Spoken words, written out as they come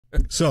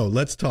So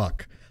let's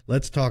talk.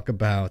 Let's talk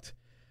about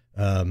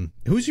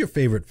who's your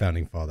favorite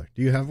founding father?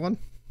 Do you have one?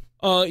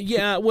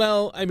 Yeah.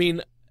 Well, I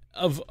mean,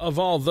 of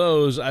all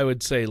those, I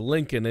would say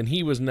Lincoln, and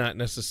he was not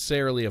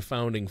necessarily a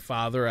founding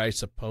father, I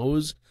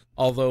suppose.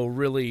 Although,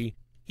 really,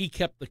 he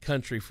kept the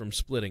country from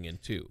splitting in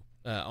two,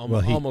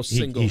 almost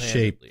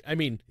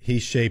single-handedly. He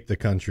shaped the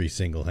country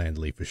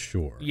single-handedly for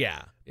sure.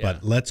 Yeah.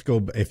 But let's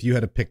go. If you had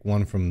to pick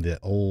one from the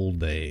old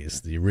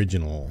days, the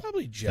original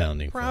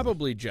founding father.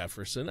 Probably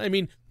Jefferson. I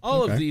mean,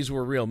 all of these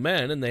were real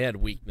men, and they had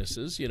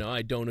weaknesses. You know,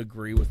 I don't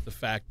agree with the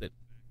fact that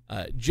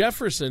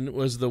Jefferson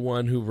was the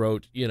one who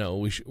wrote, you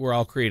know, we're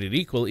all created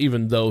equal,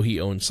 even though he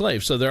owned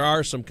slaves. So there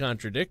are some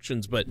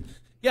contradictions, but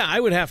yeah,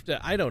 I would have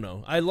to. I don't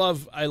know. I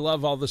love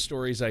all the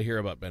stories I hear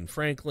about Ben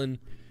Franklin.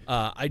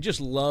 I just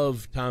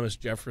love Thomas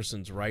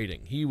Jefferson's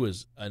writing. He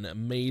was an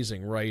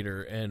amazing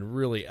writer and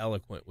really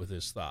eloquent with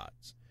his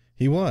thoughts.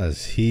 He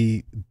was.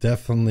 He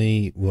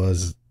definitely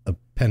was a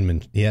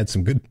penman. He had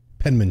some good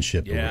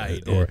penmanship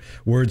or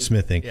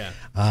wordsmithing. Yeah.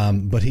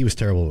 But he was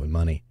terrible with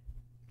money.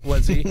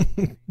 Was he?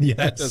 Yes.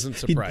 That doesn't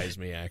surprise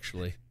me,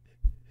 actually.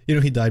 You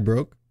know, he died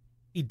broke.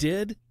 He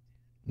did?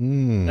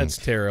 That's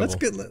terrible. That's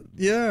good.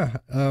 Yeah.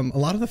 A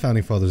lot of the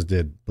founding fathers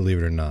did, believe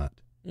it or not.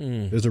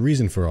 There's a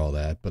reason for all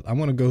that, but I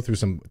want to go through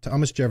some.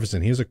 Thomas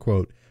Jefferson. Here's a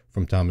quote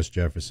from Thomas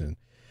Jefferson.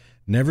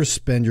 Never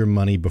spend your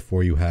money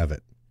before you have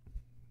it.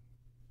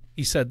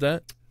 He said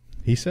that?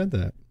 He said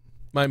that.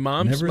 My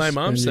mom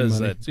says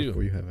that too.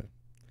 Before you have it.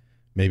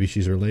 Maybe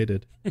she's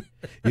related.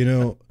 You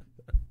know,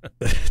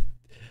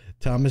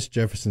 Thomas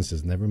Jefferson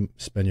says never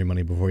spend your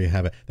money before you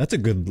have it. That's a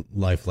good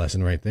life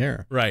lesson right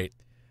there. Right.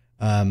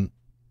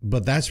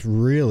 But that's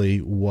really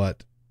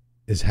what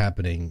is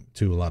happening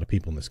to a lot of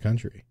people in this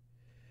country.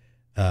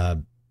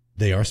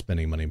 They are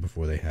spending money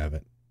before they have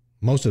it.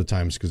 Most of the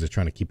times because they're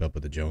trying to keep up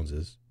with the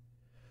Joneses.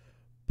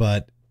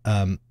 But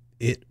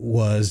it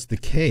was the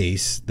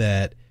case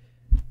that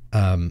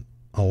a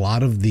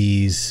lot of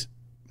these,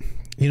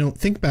 you know,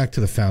 think back to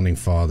the founding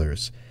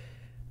fathers.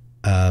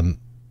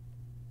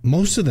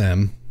 Most of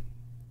them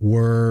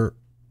were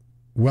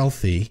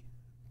wealthy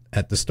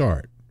at the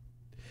start.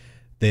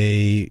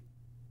 They,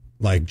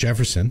 like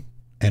Jefferson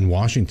and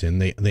Washington,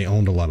 they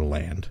owned a lot of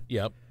land.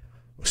 Yep.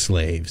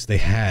 Slaves. They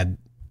had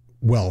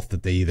wealth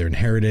that they either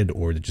inherited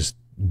or just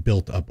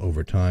built up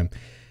over time,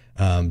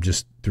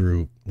 just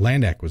through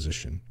land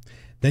acquisition.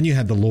 Then you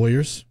had the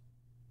lawyers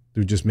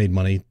who just made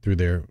money through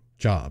their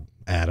job,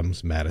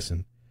 Adams,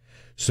 Madison.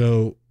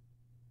 So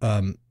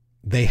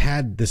they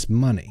had this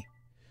money.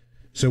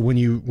 So when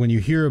you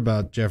hear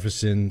about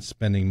Jefferson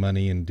spending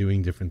money and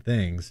doing different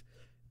things,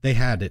 they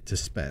had it to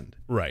spend.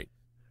 Right.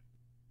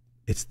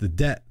 It's the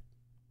debt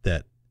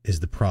that is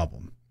the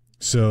problem.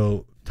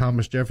 So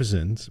Thomas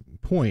Jefferson's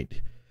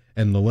point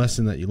and the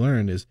lesson that you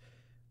learned is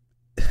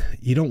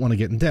you don't want to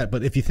get in debt.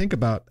 But if you think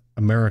about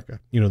America,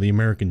 you know, the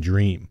American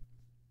dream,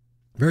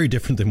 very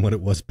different than what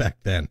it was back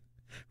then,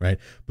 right?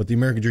 But the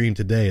American dream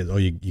today is,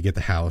 you get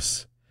the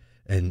house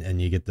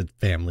and you get the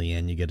family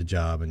and you get a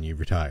job and you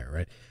retire,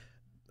 right?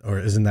 Or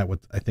isn't that what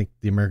I think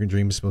the American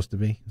dream is supposed to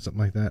be?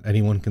 Something like that.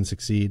 Anyone can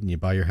succeed and you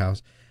buy your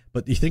house.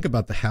 But you think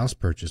about the house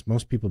purchase.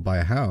 Most people buy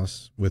a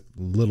house with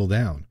little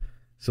down.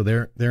 So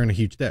they're in a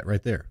huge debt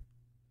right there,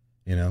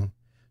 you know?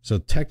 So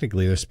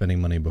technically they're spending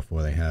money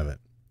before they have it.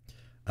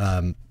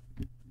 And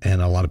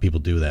a lot of people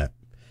do that.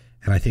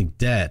 And I think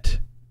debt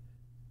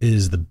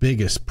is the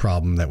biggest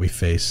problem that we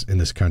face in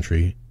this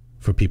country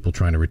for people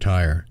trying to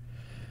retire.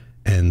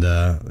 And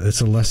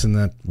it's a lesson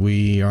that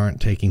we aren't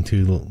taking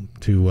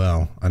too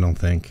well, I don't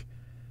think.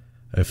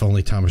 If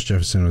only Thomas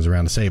Jefferson was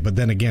around to say it. But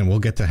then again, we'll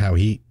get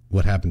to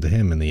what happened to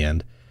him in the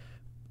end.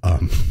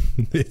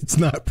 It's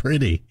not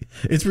pretty.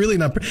 It's really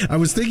not pretty. I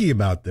was thinking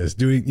about this,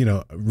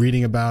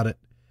 reading about it,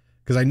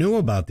 because I knew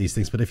about these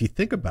things. But if you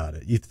think about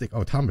it, you think,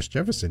 oh, Thomas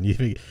Jefferson, you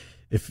think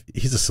if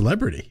he's a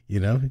celebrity,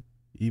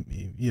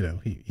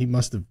 he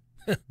must have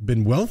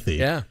been wealthy.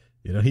 Yeah.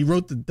 He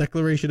wrote the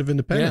Declaration of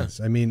Independence.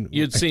 Yeah. I mean,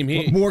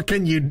 what more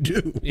can you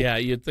do? Yeah,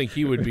 you'd think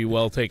he would be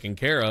well taken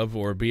care of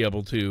or be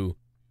able to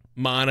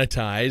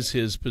monetize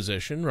his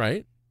position,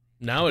 right?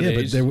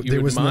 Nowadays, you would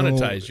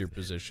monetize your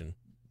position.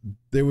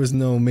 There was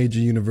no major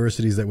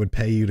universities that would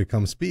pay you to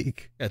come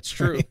speak. That's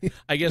true.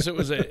 I guess it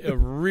was a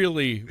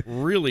really,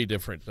 really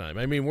different time.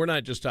 I mean, we're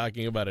not just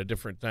talking about a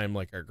different time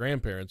like our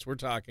grandparents. We're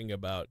talking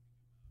about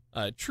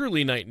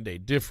truly night and day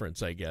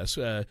difference, I guess.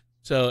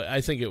 So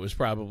I think it was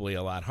probably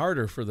a lot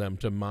harder for them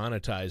to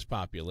monetize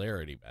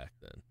popularity back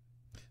then.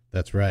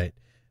 That's right.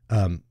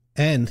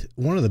 And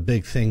one of the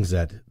big things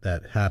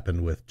that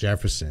happened with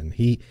Jefferson,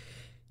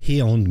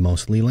 he owned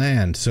mostly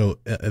land. So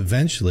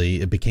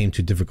eventually it became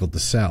too difficult to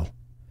sell.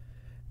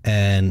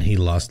 And he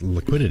lost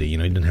liquidity. He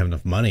didn't have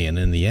enough money. And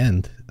in the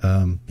end,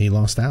 he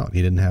lost out.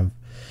 He didn't have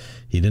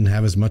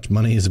as much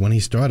money as when he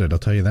started. I'll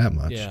tell you that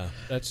much. Yeah,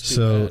 that's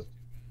too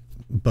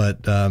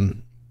bad.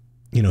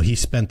 But he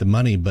spent the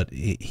money, but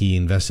he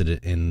invested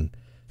it in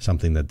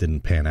something that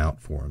didn't pan out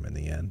for him in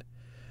the end.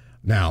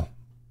 Now,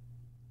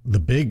 the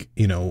big,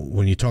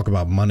 when you talk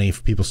about money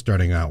for people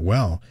starting out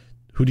well,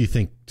 who do you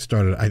think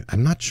started?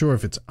 I'm not sure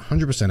if it's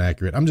 100%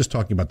 accurate. I'm just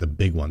talking about the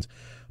big ones.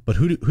 But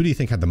who do you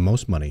think had the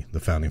most money? The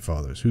founding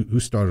fathers. Who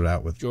started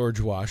out with George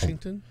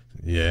Washington?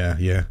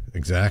 Yeah,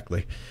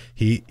 exactly.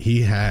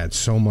 He had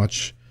so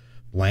much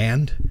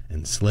land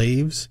and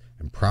slaves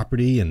and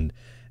property and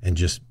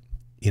just,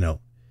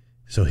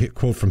 so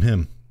quote from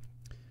him.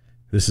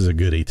 This is a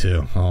goodie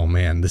too. Oh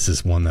man, this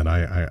is one that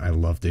I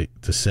love to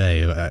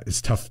say.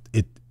 It's tough.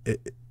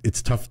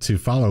 It's tough to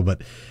follow,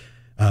 but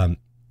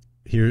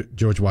here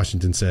George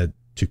Washington said,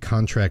 "To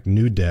contract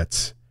new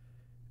debts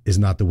is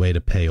not the way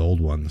to pay old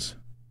ones.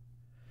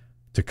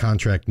 To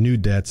contract new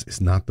debts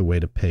is not the way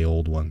to pay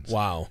old ones."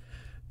 Wow.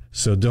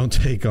 So don't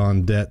take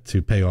on debt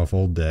to pay off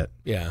old debt.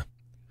 Yeah.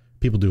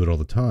 People do it all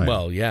the time.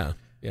 Well, yeah.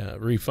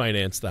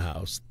 Refinance the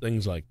house,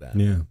 things like that.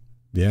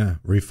 Yeah.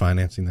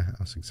 Refinancing the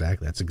house.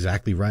 Exactly. That's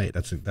exactly right.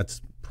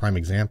 That's prime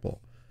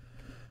example.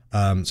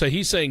 So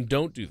he's saying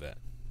don't do that.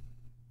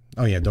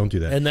 Oh yeah, don't do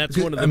that. And that's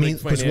one of the big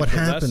financial what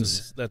happens,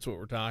 lessons. That's what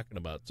we're talking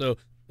about. So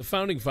the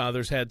founding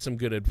fathers had some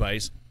good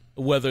advice.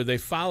 Whether they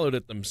followed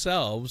it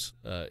themselves,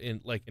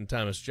 in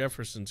Thomas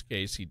Jefferson's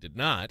case, he did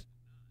not,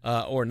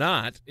 or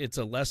not, it's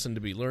a lesson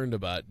to be learned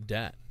about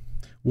debt.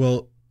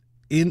 Well,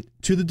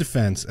 to the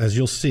defense, as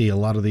you'll see, a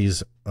lot of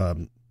these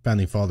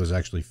founding fathers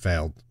actually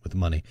failed with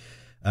money.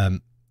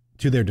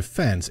 To their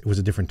defense, it was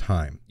a different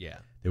time. Yeah.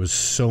 There was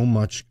so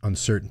much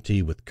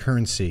uncertainty with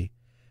currency,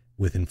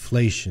 with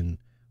inflation,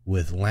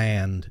 with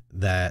land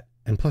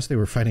and plus they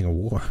were fighting a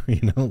war,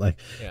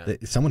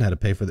 someone had to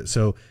pay for that.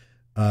 So,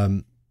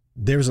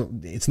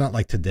 it's not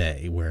like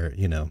today where,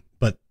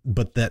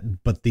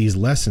 but these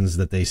lessons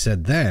that they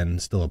said then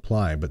still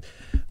apply. But,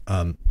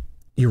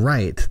 you're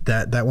right.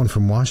 That one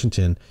from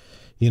Washington,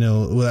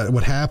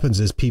 what happens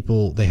is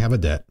people, they have a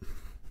debt,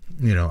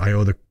 I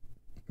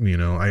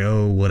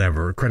owe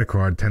whatever, a credit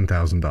card,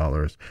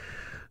 $10,000.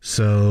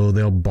 So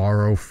they'll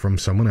borrow from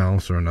someone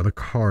else or another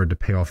card to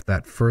pay off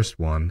that first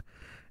one.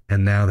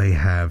 And now they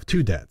have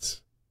two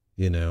debts,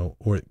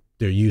 or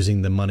they're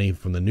using the money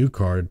from the new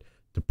card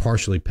to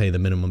partially pay the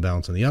minimum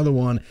balance on the other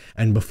one.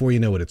 And before you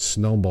know it, it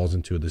snowballs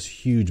into this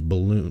huge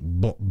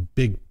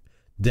big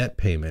debt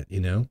payment,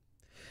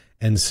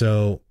 And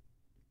so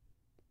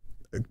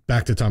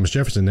back to Thomas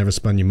Jefferson, never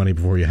spend your money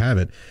before you have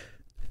it.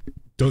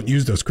 Don't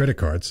use those credit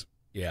cards.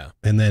 Yeah.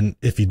 And then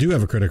if you do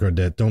have a credit card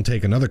debt, don't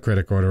take another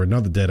credit card or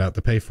another debt out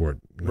to pay for it.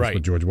 That's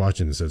what George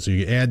Washington said. So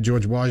you add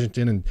George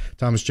Washington and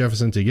Thomas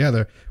Jefferson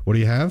together. What do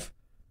you have?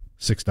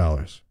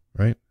 $6,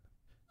 right?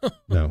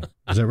 No.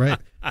 Is that right?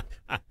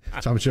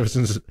 Thomas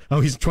Jefferson's,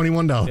 he's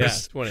 $21. Yeah,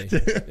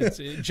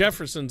 20.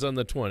 Jefferson's on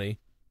the 20.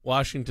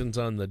 Washington's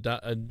on the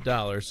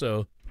dollar.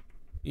 So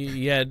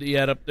you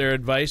had up their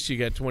advice. You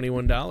got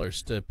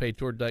 $21 to pay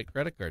toward that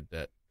credit card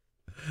debt.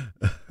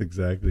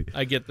 Exactly.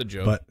 I get the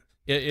joke. But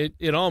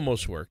it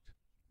almost worked.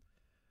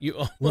 You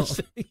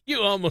almost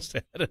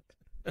had it.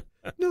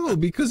 No,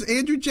 because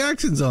Andrew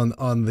Jackson's on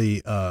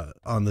the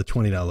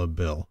 $20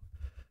 bill.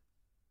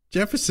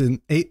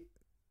 Jefferson,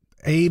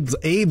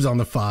 Abe's on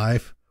the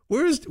 5.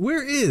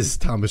 Where is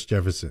Thomas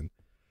Jefferson?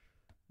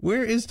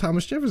 Where is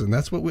Thomas Jefferson?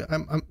 That's what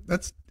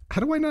that's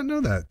how do I not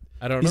know that?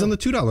 I don't know. He's on the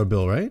 $2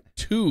 bill, right?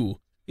 2.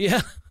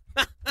 Yeah.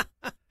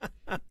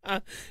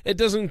 It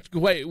doesn't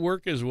quite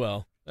work as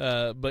well.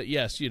 But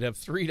yes, you'd have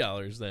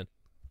 $3 then.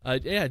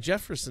 Yeah,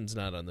 Jefferson's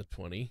not on the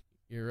 20.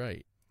 You're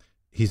right.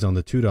 He's on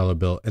the $2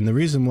 bill. And the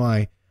reason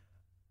why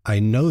I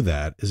know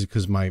that is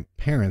because my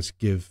parents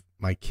give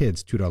my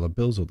kids $2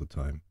 bills all the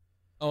time.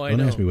 Oh, I know.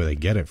 Don't ask me where they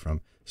get it from.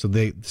 So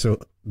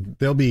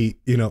they'll be,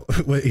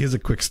 here's a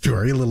quick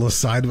story, a little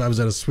aside. I was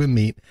at a swim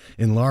meet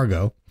in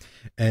Largo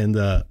and,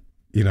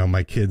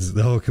 my kids,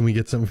 can we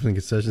get something from the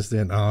concession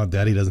stand? Oh,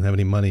 Daddy doesn't have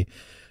any money.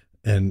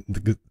 And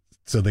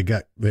so they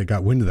got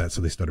wind of that.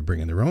 So they started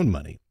bringing their own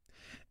money.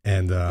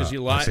 And because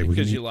you lie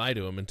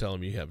to them and tell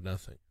them you have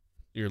nothing.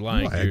 You're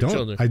lying to your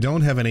children. I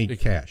don't have any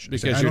cash.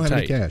 Because I don't have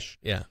any cash.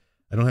 Yeah.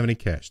 I don't have any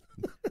cash.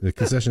 The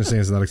concession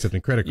stand is not accepting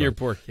credit cards. Your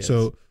poor kids.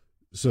 So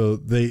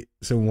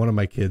one of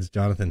my kids,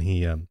 Jonathan,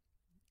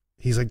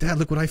 he's like, Dad,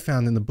 look what I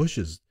found in the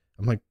bushes.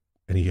 I'm like,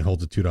 and he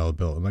holds a $2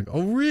 bill. I'm like,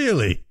 oh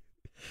really?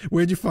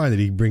 Where'd you find it?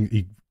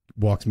 He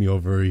walks me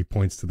over. He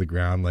points to the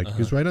ground, like he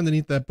was right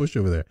underneath that bush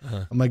over there.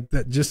 I'm like,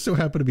 that just so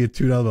happened to be a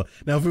 $2 bill.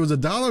 Now, if it was a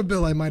 $1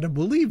 bill, I might have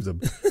believed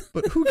him.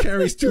 But who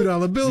carries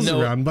 $2 bills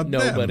around? But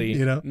nobody.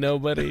 Them,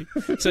 nobody.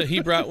 So he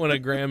brought one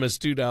of Grandma's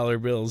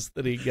 $2 bills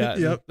that he got.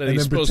 Yep. That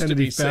he's supposed to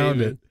be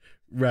saving. It.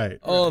 Right.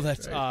 Oh,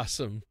 that's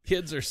awesome.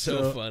 Kids are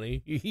so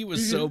funny. He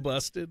was so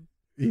busted.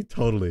 He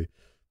totally.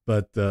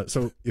 But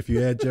so if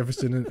you add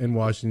Jefferson and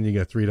Washington, you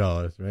got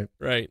 $3, right?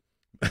 Right.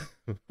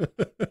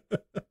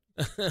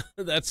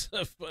 That's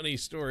a funny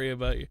story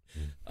about you.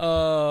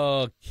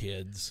 Oh,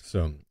 kids.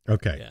 So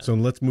okay, yeah. So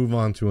let's move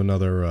on to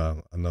another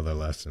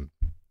lesson.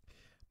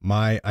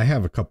 I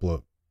have a couple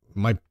of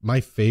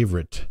my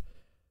favorite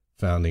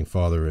founding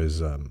father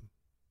is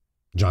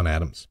John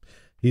Adams.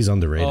 He's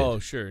underrated. Oh,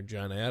 sure,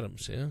 John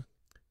Adams. Yeah.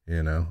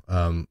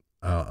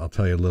 I'll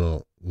tell you a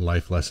little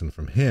life lesson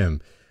from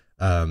him.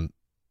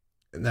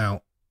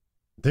 Now,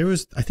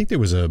 I think there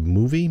was a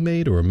movie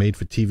made, or a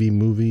made-for-TV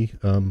movie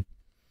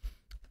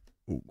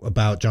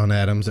about John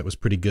Adams that was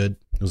pretty good.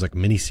 It was like a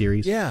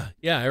miniseries. Yeah,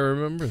 I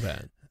remember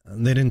that.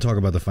 And they didn't talk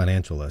about the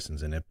financial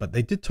lessons in it, but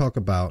they did talk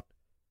about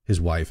his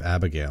wife,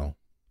 Abigail.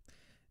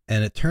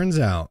 And it turns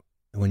out,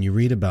 when you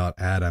read about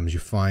Adams, you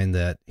find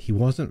that he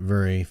wasn't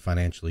very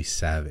financially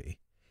savvy.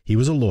 He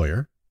was a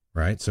lawyer,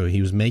 right? So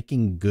he was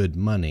making good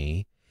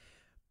money,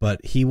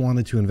 but he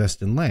wanted to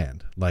invest in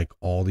land, like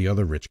all the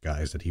other rich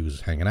guys that he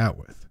was hanging out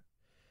with.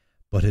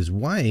 But his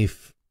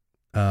wife,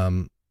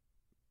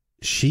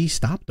 she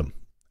stopped him.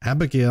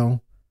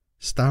 Abigail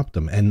stopped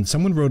him. And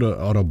someone wrote an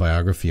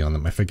autobiography on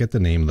them. I forget the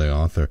name of the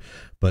author,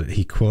 but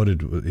he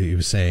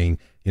was saying,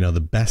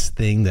 the best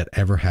thing that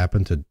ever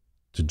happened to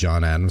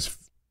John Adams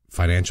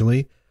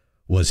financially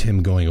was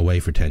him going away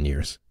for 10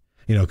 years.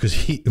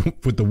 Because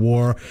with the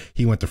war,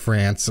 he went to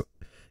France,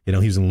 he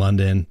was in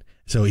London.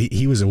 So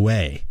he was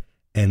away,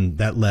 and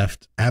that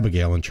left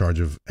Abigail in charge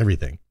of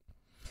everything.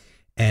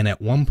 And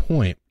at one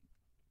point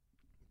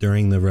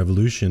during the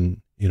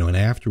revolution, and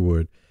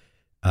afterward,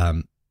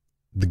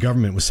 the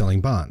government was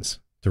selling bonds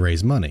to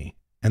raise money,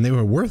 and they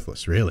were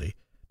worthless, really,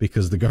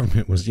 because the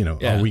government was,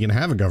 are we going to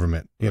have a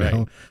government?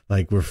 Right.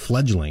 Like, we're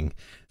fledgling.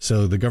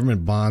 So the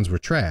government bonds were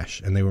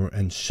trash,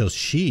 and so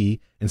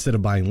she, instead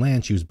of buying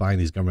land, she was buying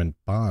these government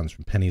bonds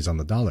from pennies on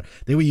the dollar.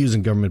 They were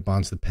using government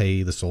bonds to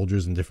pay the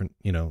soldiers and different,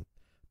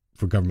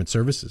 for government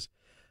services.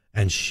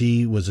 And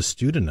she was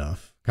astute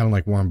enough, kind of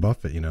like Warren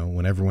Buffett,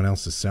 when everyone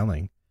else is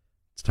selling,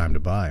 it's time to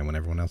buy. And when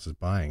everyone else is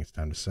buying, it's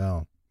time to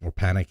sell, or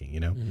panicking,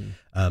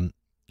 Mm-hmm.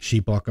 She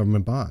bought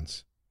government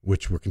bonds,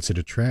 which were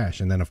considered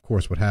trash. And then, of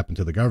course, what happened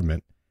to the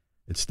government?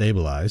 It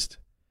stabilized,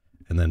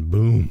 and then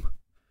boom,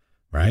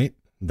 right?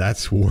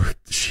 That's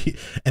worked.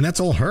 And that's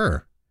all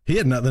her. He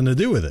had nothing to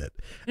do with it.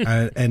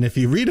 And if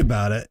you read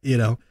about it,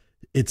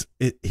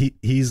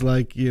 he's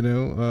like, he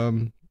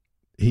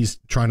was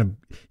trying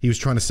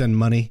to send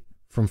money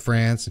from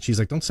France, and she's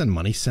like, don't send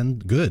money,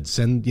 send goods,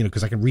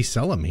 because I can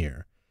resell them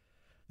here.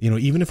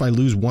 Even if I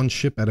lose one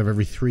ship out of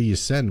every 3 you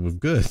send with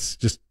goods,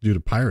 just due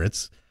to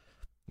pirates,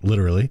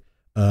 literally,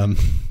 Wow.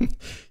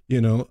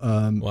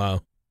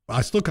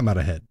 I still come out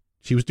ahead.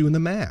 She was doing the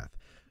math.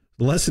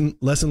 Lesson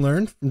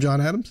learned from John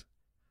Adams: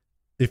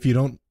 if you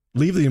don't,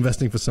 leave the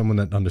investing for someone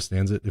that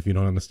understands it, if you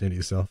don't understand it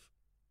yourself.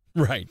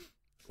 Right.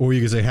 Or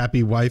you can say,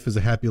 happy wife is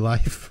a happy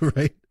life,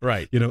 right?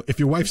 Right. If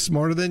your wife's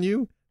smarter than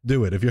you,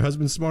 do it. If your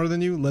husband's smarter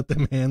than you, let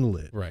them handle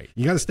it. Right.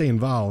 You got to stay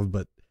involved,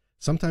 but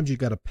sometimes you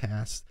got to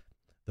pass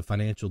the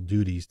financial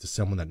duties to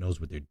someone that knows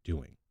what they're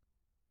doing.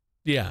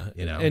 Yeah.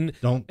 And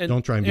don't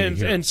try and be a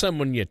hero. And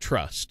someone you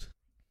trust.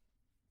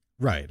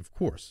 Right, of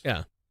course.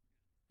 Yeah.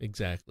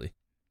 Exactly.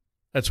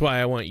 That's why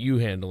I want you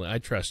handling it. I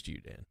trust you,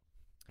 Dan.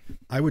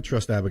 I would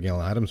trust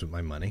Abigail Adams with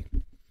my money.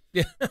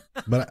 Yeah.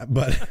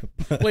 But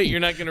wait,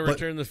 you're not going to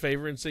return the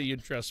favor and say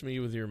you'd trust me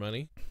with your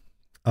money?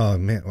 Oh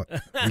man,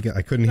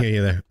 I couldn't hear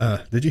you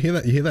there. Did you hear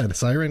that? You hear that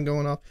siren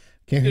going off?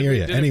 Can't hear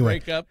you. Did Anyway,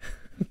 it break up?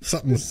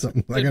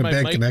 something. I got a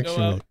bad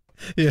connection.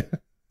 Yeah.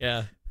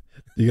 Yeah.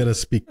 You got to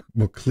speak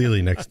more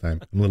clearly next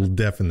time. I'm a little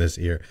deaf in this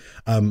ear.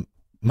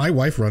 My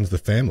wife runs the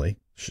family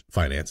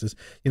finances.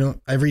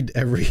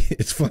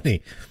 It's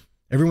funny.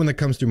 Everyone that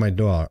comes through my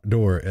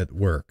door at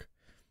work,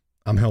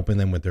 I'm helping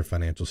them with their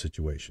financial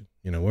situation.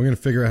 We're going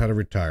to figure out how to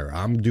retire.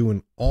 I'm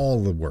doing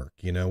all the work.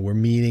 We're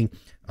meeting.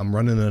 I'm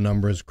running the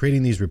numbers,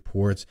 creating these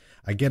reports.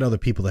 I get other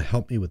people to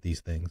help me with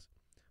these things.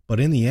 But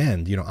in the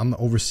end, I'm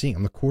overseeing.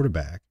 I'm the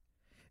quarterback.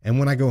 And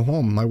when I go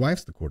home, my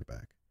wife's the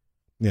quarterback.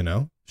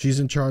 She's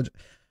in charge.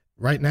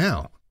 Right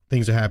now,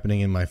 things are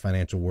happening in my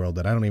financial world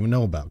that I don't even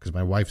know about because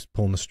my wife's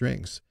pulling the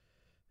strings.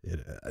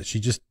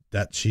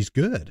 She's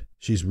good.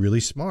 She's really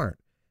smart.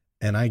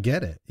 And I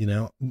get it.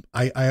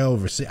 I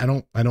oversee. I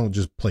don't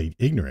just play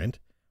ignorant.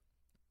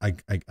 I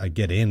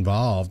get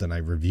involved and I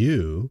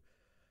review,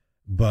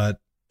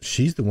 but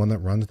she's the one that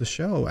runs the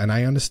show, and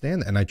I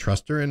understand that, and I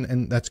trust her,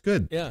 and that's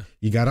good. Yeah.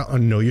 You got to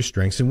know your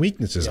strengths and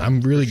weaknesses. Yeah,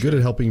 I'm really good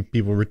at helping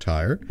people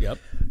retire. Yep.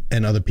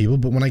 And other people,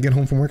 but when I get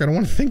home from work, I don't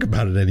want to think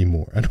about it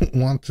anymore. I don't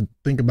want to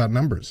think about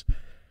numbers.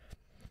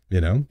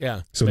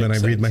 Yeah. So then I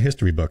read my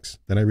history books.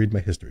 Then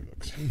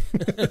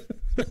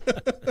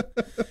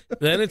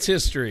Then it's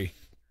history.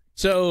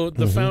 So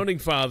the founding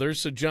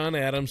fathers, so John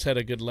Adams had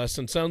a good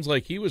lesson. Sounds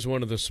like he was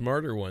one of the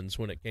smarter ones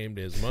when it came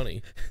to his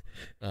money.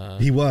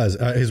 He was.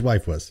 His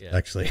wife was,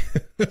 actually.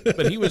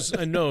 But he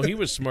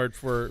was smart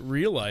for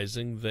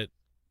realizing that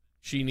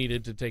she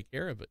needed to take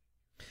care of it.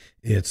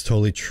 It's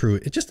totally true.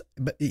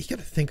 But you got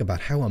to think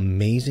about how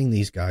amazing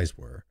these guys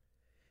were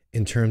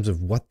in terms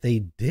of what they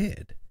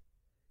did.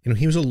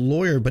 He was a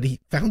lawyer, but he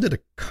founded a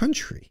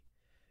country.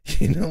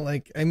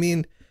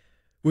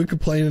 We're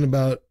complaining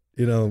about,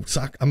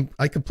 soccer.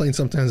 I complain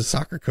sometimes of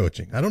soccer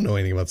coaching. I don't know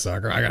anything about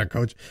soccer. I got to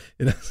coach,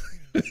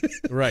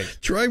 Right.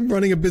 Try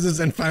running a business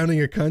and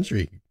founding a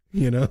country,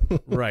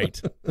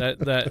 Right.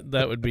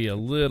 That would be a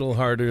little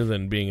harder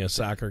than being a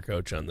soccer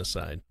coach on the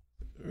side.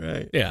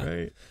 Right. Yeah.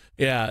 Right.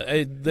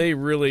 Yeah. They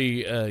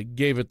really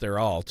gave it their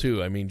all,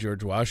 too. I mean,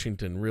 George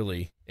Washington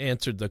really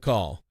answered the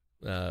call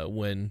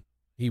when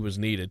he was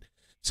needed.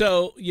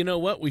 So, you know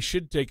what? We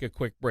should take a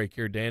quick break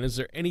here, Dan. Is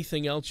there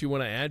anything else you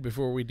want to add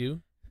before we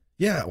do?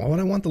 Yeah, well, what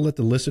I want to let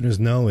the listeners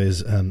know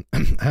is I'm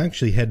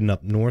actually heading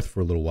up north for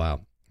a little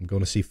while. I'm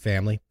going to see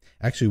family.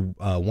 Actually,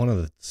 one of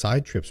the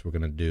side trips we're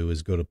going to do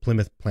is go to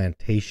Plymouth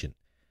Plantation,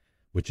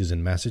 which is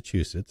in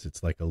Massachusetts.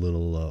 It's like a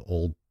little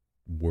old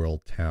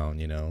world town,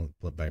 you know,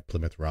 by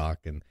Plymouth Rock,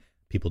 and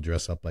people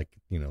dress up like,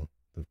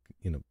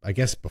 I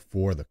guess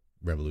before the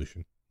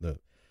Revolution, the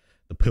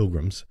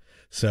Pilgrims.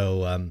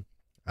 So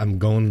I'm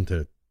going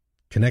to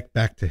connect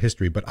back to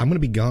history, but I'm going to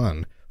be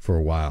gone for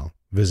a while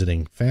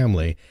visiting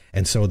family.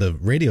 And so the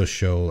radio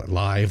show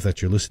live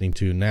that you're listening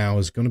to now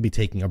is going to be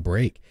taking a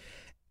break,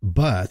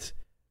 but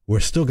we're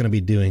still going to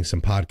be doing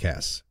some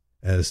podcasts.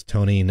 As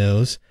Tony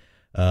knows,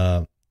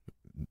 our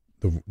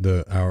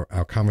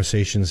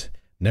conversations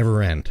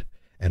never end,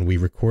 and we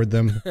record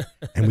them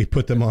and we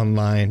put them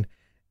online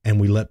and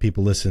we let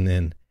people listen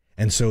in.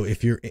 And so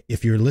if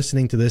you're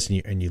listening to this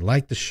and you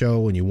like the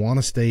show and you want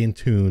to stay in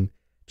tune,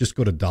 just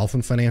go to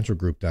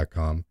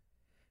dolphinfinancialgroup.com,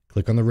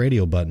 click on the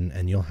radio button,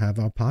 and you'll have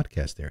our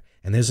podcast there.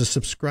 And there's a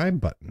subscribe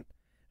button.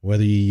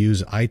 Whether you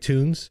use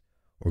iTunes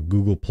or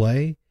Google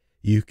Play,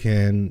 you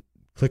can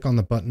click on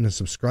the button and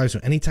subscribe. So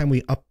anytime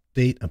we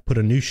update and put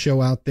a new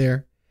show out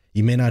there,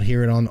 you may not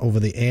hear it on over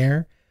the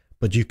air,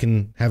 but you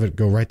can have it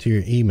go right to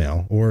your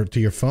email or to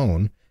your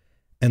phone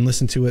and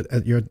listen to it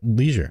at your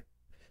leisure.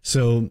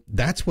 So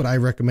that's what I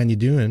recommend you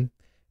doing,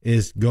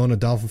 is going to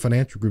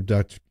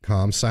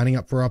dolphinfinancialgroup.com, signing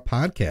up for our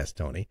podcast,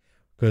 Tony,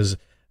 because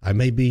I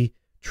may be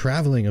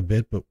traveling a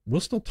bit, but we'll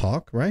still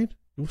talk, right?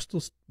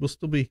 We'll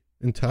still be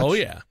in touch. Oh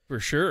yeah, for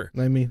sure.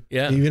 I mean,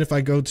 yeah. Even if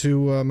I go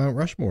to Mount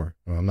Rushmore,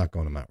 well, I'm not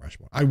going to Mount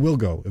Rushmore. I will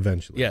go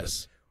eventually.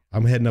 Yes.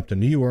 I'm heading up to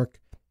New York,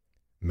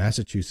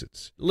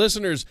 Massachusetts.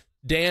 Listeners,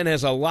 Dan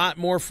has a lot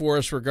more for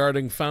us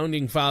regarding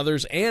founding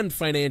fathers and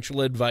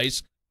financial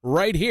advice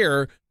right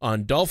here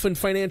on Dolphin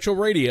Financial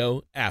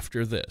Radio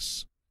after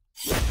this.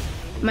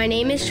 My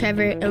name is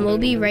Trevor, and we'll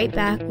be right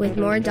back with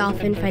more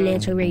Dolphin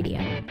Financial Radio.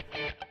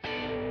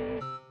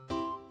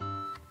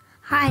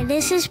 Hi,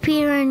 this is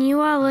Peter, and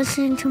you are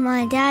listening to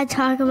my dad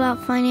talk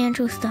about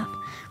financial stuff.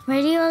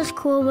 Radio is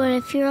cool, but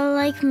if you're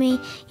like me,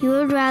 you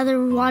would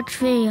rather watch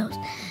videos.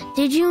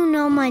 Did you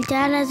know my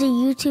dad has a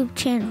YouTube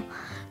channel?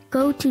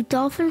 Go to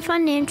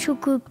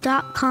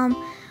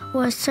dolphinfinancialgroup.com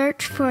or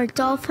search for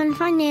Dolphin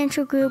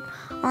Financial Group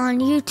on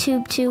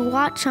YouTube to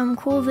watch some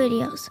cool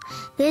videos.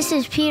 This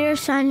is Peter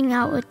signing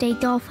out with a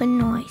dolphin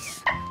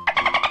noise.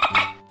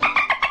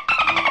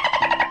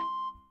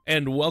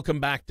 And welcome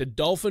back to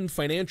Dolphin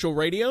Financial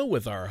Radio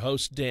with our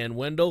host, Dan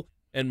Wendell,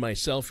 and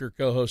myself, your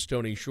co-host,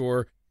 Tony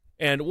Shore.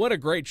 And what a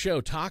great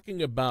show,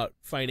 talking about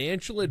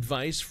financial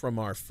advice from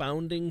our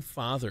founding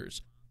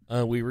fathers.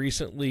 We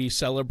recently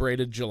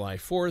celebrated July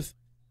 4th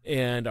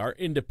and our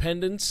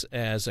independence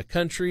as a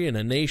country and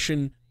a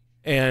nation.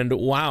 And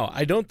wow,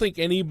 I don't think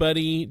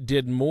anybody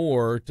did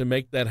more to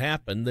make that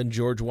happen than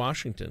George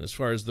Washington as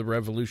far as the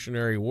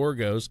Revolutionary War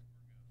goes.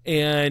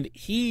 And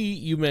he,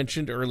 you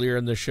mentioned earlier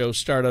in the show,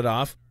 started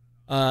off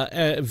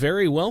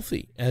very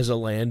wealthy as a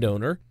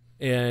landowner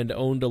and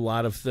owned a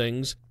lot of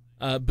things,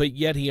 but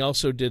yet he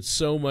also did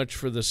so much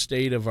for the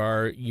state of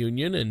our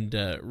union and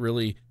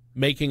really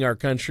making our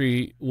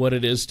country what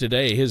it is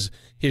today. His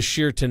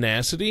sheer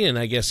tenacity, and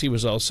I guess he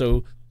was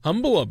also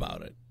humble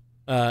about it.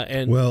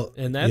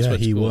 And that's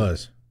what's he cool.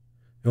 was.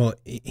 Well,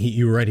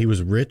 you were right. He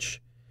was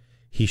rich.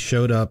 He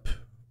showed up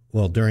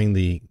during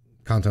the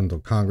Continental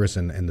Congress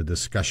and the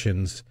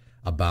discussions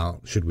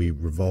about should we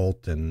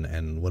revolt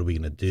and what are we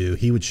going to do.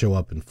 He would show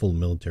up in full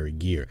military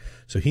gear,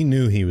 so he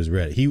knew he was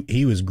ready.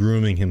 He was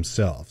grooming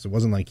himself. So it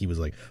wasn't like he was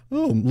like,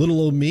 oh,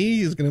 little old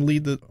me is going to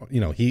lead the.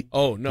 He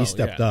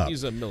stepped up.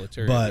 He's a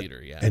military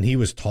leader. Yeah, and he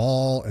was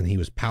tall and he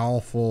was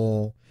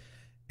powerful,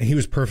 and he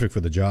was perfect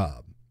for the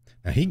job.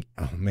 Now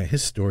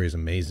his story is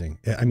amazing.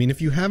 I mean, if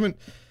you haven't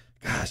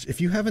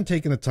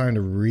taken the time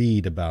to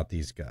read about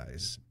these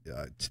guys,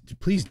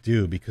 please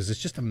do, because it's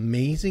just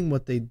amazing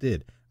what they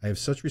did. I have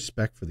such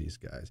respect for these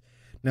guys.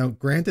 Now,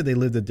 granted, they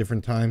lived at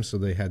different times, so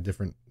they had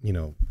different,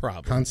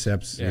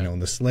 concepts. Yeah. And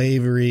the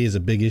slavery is a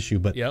big issue,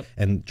 but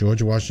and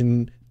George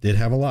Washington did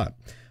have a lot.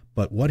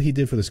 But what he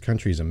did for this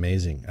country is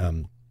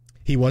amazing.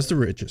 He was the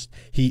richest.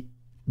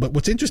 But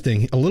what's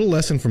interesting, a little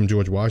lesson from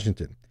George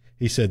Washington.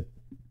 He said,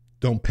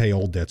 "Don't pay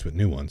old debts with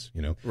new ones."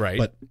 Right.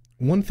 But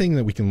one thing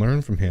that we can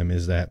learn from him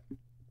is that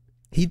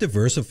he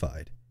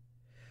diversified.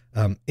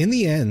 In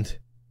the end,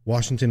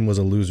 Washington was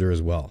a loser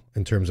as well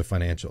in terms of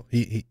financial.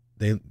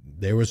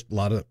 There was a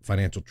lot of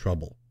financial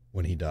trouble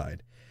when he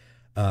died.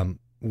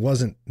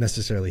 Wasn't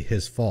necessarily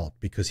his fault,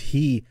 because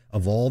he,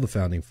 of all the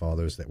founding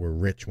fathers that were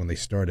rich when they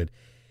started,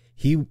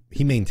 he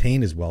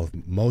maintained his wealth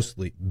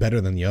mostly better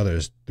than the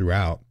others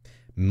throughout,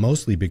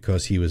 mostly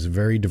because he was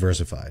very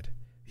diversified.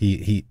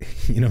 He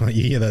you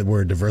hear that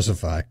word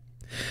diversify.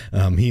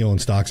 He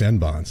owned stocks and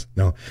bonds.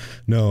 No.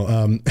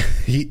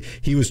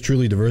 He was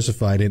truly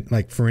diversified. And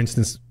like, for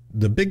instance,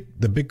 the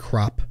big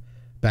crop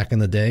back in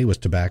the day was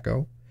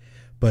tobacco,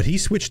 but he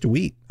switched to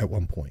wheat at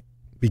one point.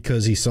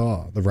 because he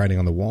saw the writing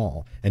on the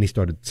wall, and he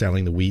started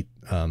selling the wheat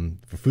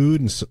for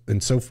food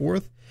and so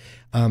forth.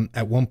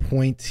 At one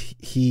point,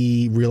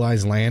 he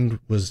realized land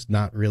was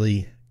not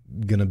really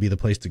going to be the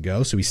place to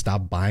go, so he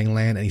stopped buying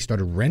land and he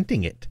started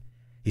renting it.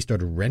 He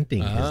started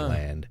renting his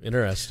land.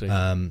 Interesting.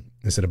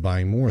 Instead of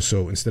buying more.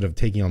 So instead of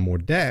taking on more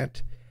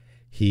debt,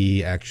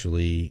 he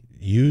actually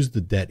used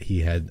the debt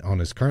he had on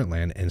his current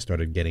land and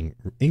started getting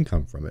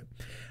income from it.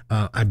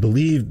 I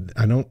believe,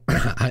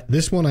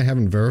 this one I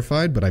haven't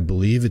verified, but I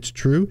believe it's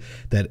true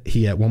that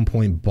he at one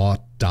point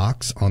bought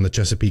docks on the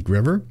Chesapeake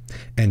River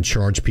and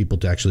charged people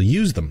to actually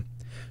use them.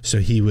 So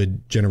he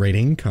would generate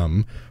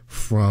income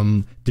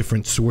from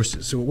different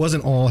sources. So it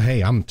wasn't all,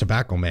 hey, I'm a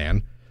tobacco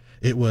man.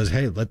 It was,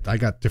 hey, I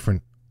got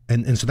different.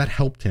 And so that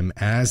helped him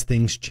as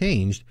things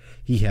changed.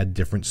 He had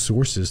different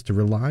sources to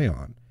rely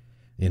on.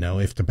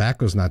 If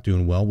tobacco's not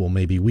doing well,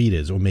 maybe wheat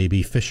is, or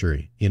maybe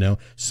fishery,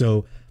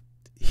 So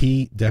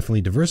he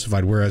definitely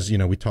diversified. Whereas,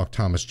 we talked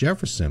Thomas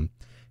Jefferson,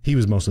 he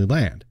was mostly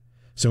land.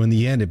 So in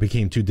the end, it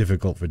became too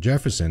difficult for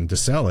Jefferson to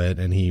sell it,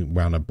 and he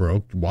wound up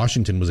broke.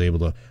 Washington was able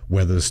to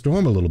weather the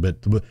storm a little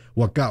bit. But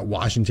what got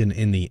Washington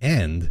in the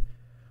end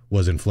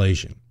was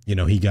inflation.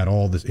 He got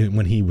all this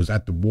when he was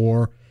at the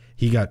war.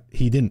 He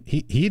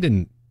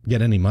didn't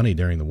get any money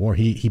during the war.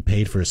 He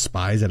paid for his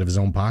spies out of his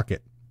own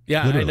pocket.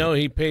 Yeah, literally. I know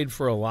he paid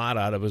for a lot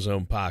out of his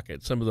own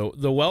pocket. Some of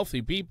the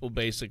wealthy people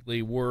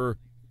basically were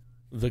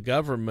the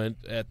government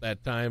at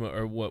that time,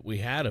 or what we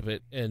had of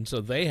it, and so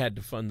they had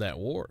to fund that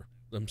war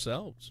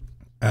themselves.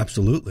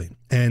 Absolutely.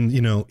 And,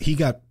 he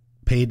got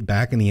paid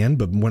back in the end,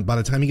 but by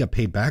the time he got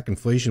paid back,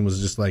 inflation was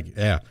just like,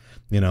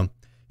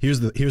 here's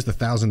the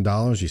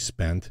 $1,000 you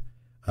spent.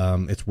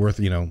 It's worth,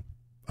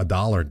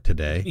 $1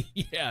 today.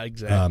 Yeah,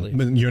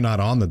 exactly. You're not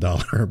on the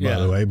dollar, by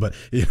the way, but,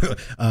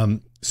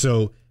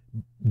 so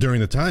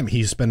during the time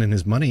he's spending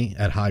his money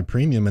at high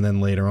premium. And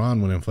then later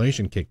on when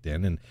inflation kicked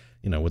in and,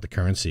 with the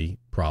currency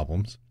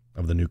problems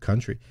of the new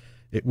country,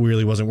 it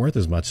really wasn't worth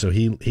as much. So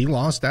he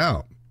lost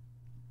out,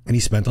 and he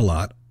spent a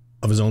lot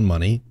of his own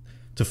money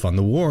to fund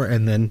the war.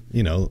 And then,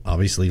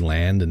 obviously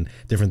land and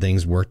different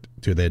things worked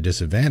to their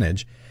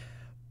disadvantage.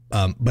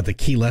 But the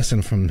key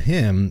lesson from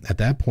him at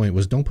that point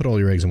was, don't put all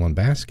your eggs in one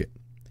basket.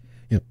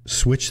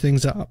 Switch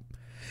things up.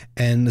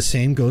 And the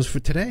same goes for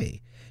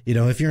today.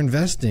 If you're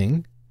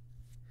investing,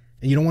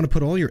 you don't want to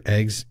put all your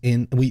eggs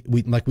in. We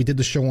like we did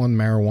the show on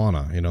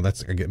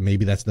marijuana.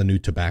 Maybe that's the new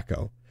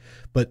tobacco,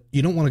 but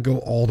you don't want to go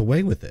all the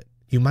way with it.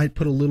 You might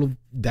put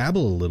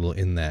dabble a little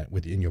in that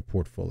in your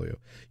portfolio.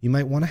 You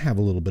might want to have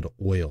a little bit of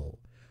oil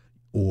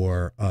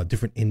or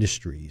different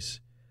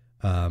industries.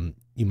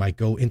 You might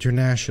go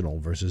international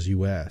versus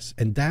U.S.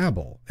 and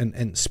dabble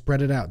and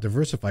spread it out,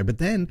 diversify. But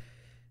then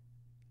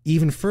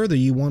even further,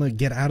 you want to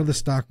get out of the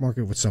stock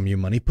market with some of your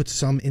money, put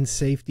some in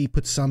safety,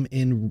 put some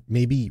in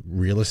maybe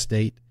real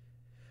estate,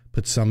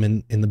 put some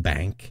in the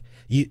bank.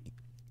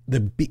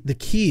 The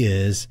key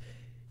is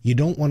you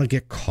don't want to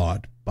get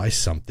caught by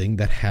something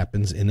that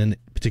happens in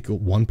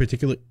one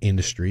particular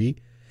industry.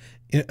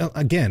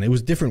 Again, it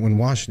was different when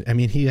Washington. I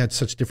mean, he had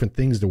such different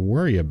things to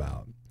worry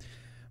about,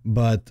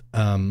 but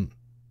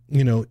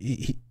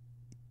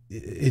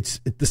it's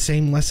the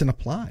same lesson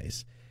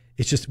applies.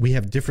 It's just we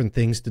have different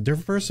things to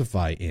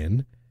diversify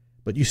in,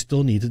 but you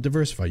still need to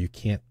diversify. You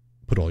can't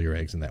put all your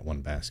eggs in that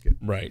one basket.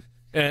 Right,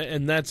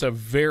 and that's a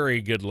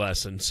very good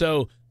lesson.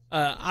 So.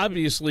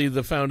 Obviously,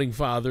 the Founding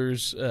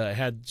Fathers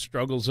had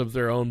struggles of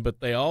their own, but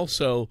they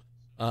also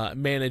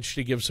managed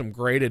to give some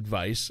great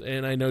advice.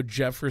 And I know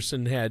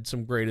Jefferson had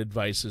some great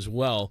advice as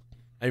well.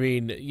 I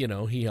mean,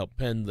 he helped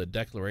pen the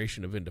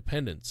Declaration of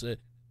Independence.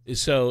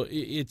 So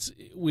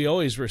we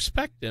always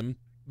respect him.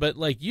 But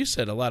like you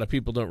said, a lot of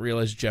people don't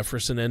realize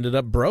Jefferson ended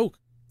up broke.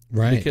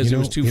 Right. Because he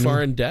was too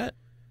far in debt.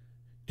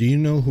 Do you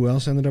know who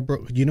else ended up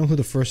broke? Do you know who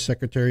the first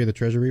Secretary of the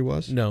Treasury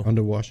was? No.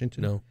 Under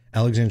Washington? No.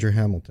 Alexander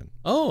Hamilton.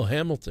 Oh,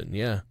 Hamilton,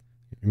 yeah.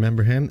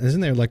 Remember him?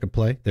 Isn't there like a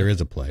play? There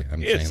is a play.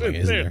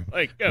 Isn't there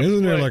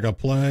like a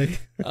play?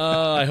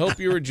 I hope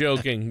you were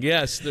joking.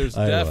 Yes, there's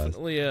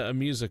definitely a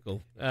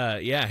musical.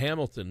 Yeah,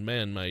 Hamilton,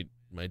 man,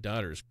 my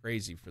daughter's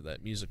crazy for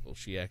that musical.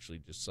 She actually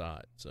just saw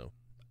it. So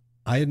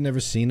I had never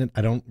seen it.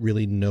 I don't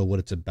really know what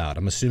it's about.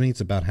 I'm assuming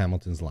it's about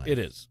Hamilton's life. It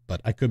is.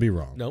 But I could be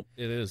wrong. Nope,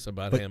 it is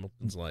about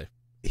Hamilton's life.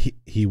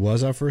 He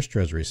was our first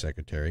Treasury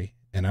Secretary,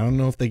 and I don't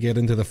know if they get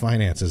into the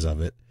finances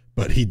of it,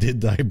 but he did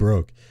die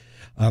broke.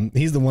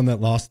 He's the one that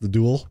lost the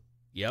duel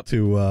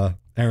to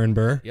Aaron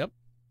Burr. Yep.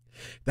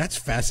 That's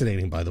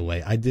fascinating, by the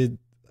way. I did,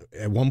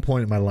 at one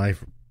point in my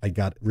life, I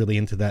got really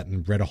into that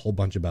and read a whole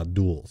bunch about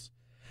duels.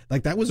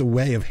 Like, that was a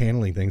way of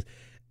handling things.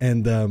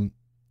 And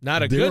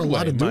not a good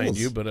way, mind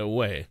you, but a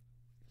way.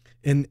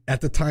 And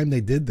at the time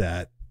they did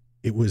that,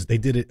 they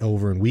did it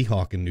over in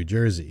Weehawken, New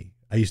Jersey.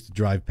 I used to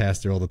drive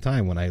past there all the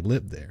time when I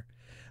lived there.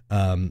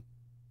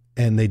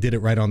 And they did it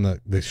right on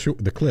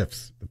the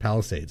cliffs, the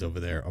Palisades over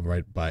there,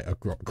 right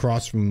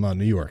across from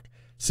New York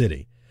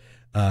City.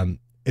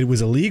 It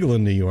was illegal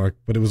in New York,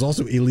 but it was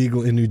also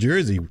illegal in New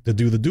Jersey to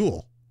do the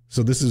duel.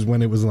 So this is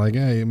when it was like,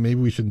 hey, maybe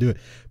we should do it.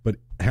 But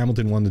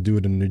Hamilton wanted to do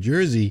it in New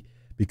Jersey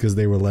because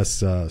they were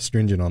less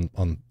stringent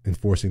on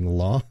enforcing the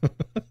law.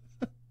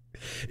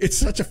 It's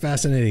such a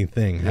fascinating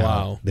thing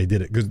how they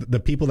did it, because the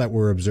people that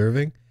were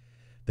observing,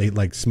 they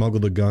like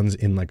smuggled the guns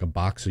in like a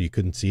box so you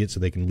couldn't see it, so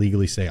they can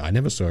legally say, I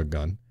never saw a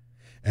gun.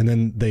 And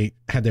then they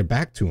had their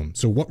back to them.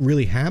 So what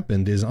really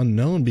happened is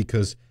unknown,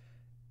 because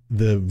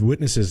the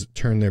witnesses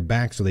turned their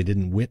back so they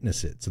didn't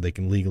witness it, so they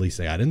can legally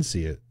say, I didn't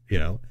see it, you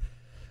know.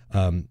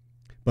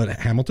 But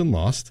Hamilton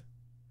lost,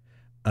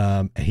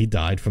 and he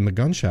died from the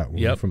gunshot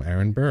wound from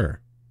Aaron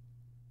Burr.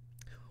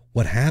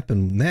 What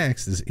happened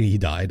next is he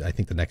died, I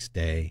think, the next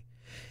day.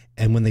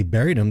 And when they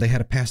buried him, they had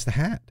to pass the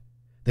hat.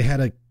 They had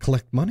to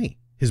collect money.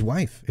 His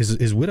wife,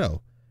 his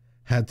widow,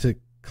 had to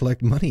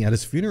collect money at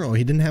his funeral.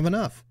 He didn't have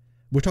enough.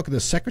 We're talking the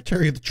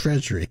Secretary of the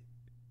Treasury.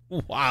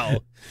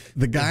 Wow.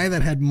 The guy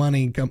that had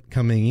money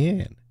coming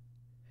in.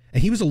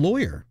 And he was a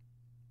lawyer.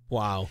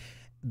 Wow.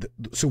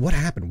 So what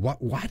happened?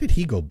 Why did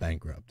he go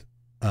bankrupt?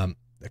 A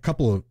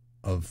couple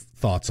of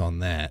thoughts on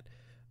that.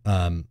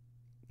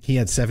 He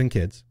had 7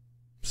 kids.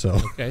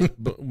 So okay,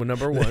 but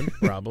number one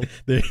problem.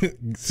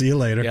 See you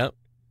later. Yep.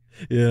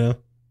 Yeah.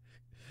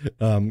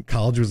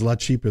 College was a lot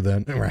cheaper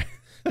then. Right.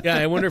 Yeah,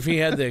 I wonder if he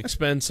had the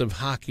expense of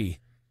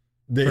hockey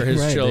for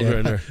his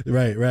children,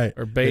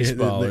 or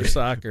baseball, or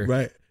soccer.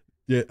 Right.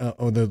 Yeah.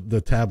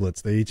 The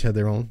tablets. They each had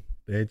their own.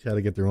 They each had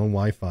to get their own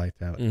Wi-Fi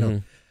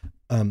tablet.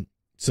 No.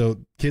 So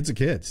kids are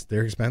kids.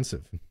 They're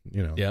expensive.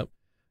 You know. Yep.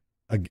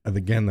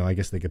 Again, though, I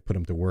guess they could put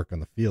them to work on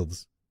the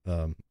fields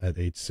at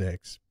age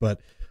 6,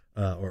 but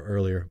or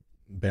earlier,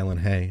 baling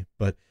hay.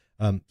 But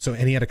so,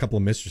 and he had a couple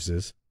of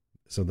mistresses.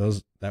 So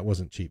that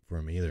wasn't cheap for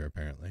him either,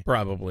 apparently.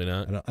 Probably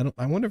not.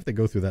 I wonder if they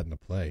go through that in the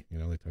play. You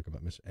know, they talk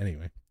about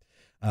anyway.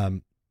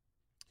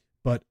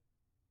 But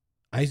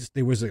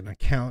there was an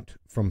account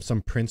from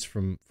some prince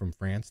from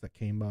France that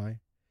came by,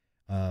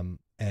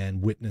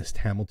 and witnessed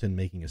Hamilton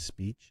making a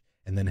speech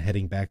and then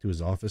heading back to his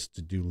office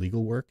to do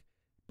legal work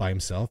by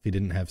himself. He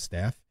didn't have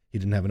staff. He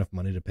didn't have enough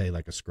money to pay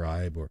like a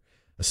scribe or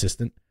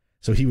assistant.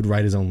 So he would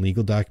write his own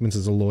legal documents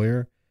as a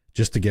lawyer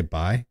just to get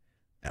by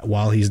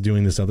while he's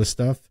doing this other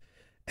stuff.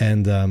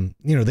 And,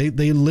 you know,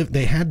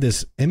 they had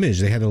this image.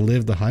 They had to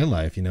live the high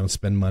life, you know,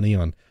 spend money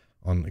on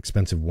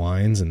expensive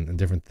wines and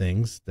different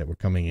things that were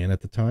coming in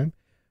at the time.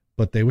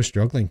 But they were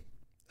struggling.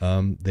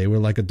 They were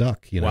like a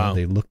duck, you know. Wow.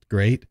 They looked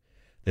great.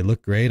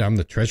 I'm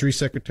the Treasury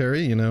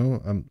Secretary, you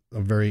know. I'm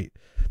very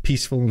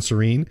peaceful and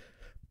serene.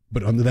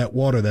 But under that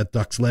water, that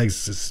duck's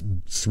legs is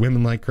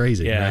swimming like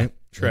crazy, right?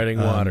 Treading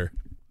water.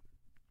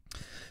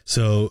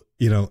 So,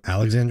 you know,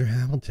 Alexander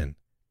Hamilton,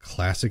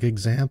 classic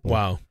example.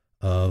 Wow.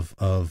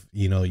 Of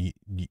you know,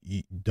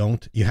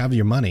 you have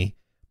your money,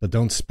 but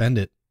don't spend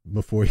it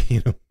before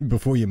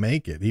you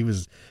make it. He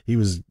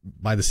was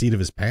by the seat of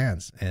his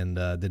pants and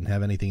didn't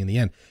have anything in the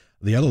end.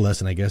 The other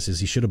lesson, I guess, is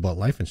he should have bought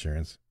life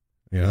insurance.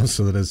 You know,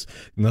 so that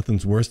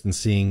nothing's worse than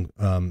seeing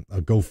a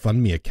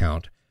GoFundMe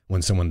account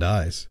when someone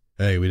dies.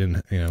 Hey,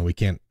 we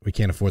can't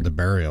afford the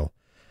burial.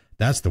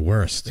 That's the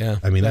worst. Yeah,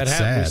 I mean, that's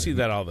sad. We see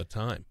that all the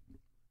time.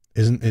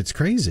 It's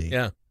crazy?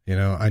 Yeah. You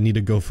know, I need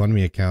a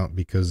GoFundMe account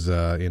because,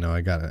 you know,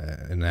 I got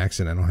an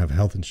accident. I don't have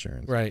health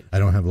insurance. Right. I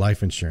don't have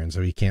life insurance,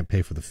 so you can't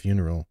pay for the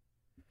funeral.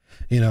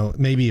 You know,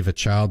 maybe if a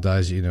child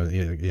dies, you know,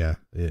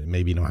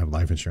 maybe you don't have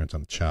life insurance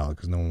on the child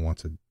because no one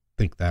wants to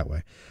think that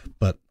way.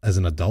 But as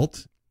an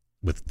adult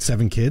with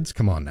 7 kids,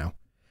 come on now.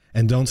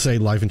 And don't say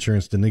life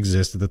insurance didn't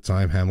exist at the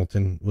time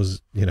Hamilton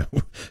was, you know,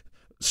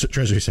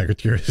 Treasury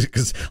Secretary,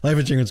 because life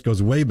insurance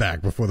goes way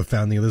back before the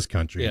founding of this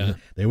country. Yeah.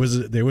 There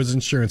was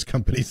insurance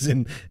companies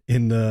in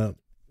England.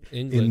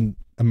 In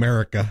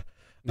America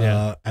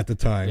at the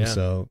time,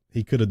 so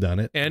he could have done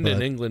it. And in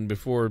England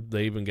before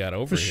they even got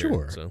over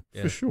here.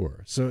 For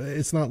sure. So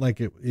it's not like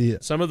it. Yeah.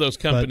 Some of those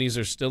companies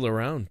are still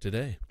around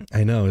today.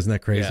 I know, isn't that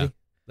crazy?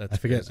 Yeah, I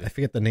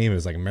forget the name. It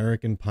was like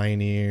American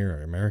Pioneer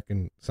or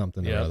American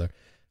something or other.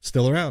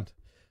 Still around.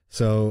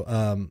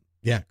 So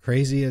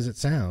crazy as it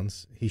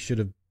sounds, he should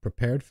have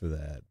prepared for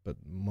that. But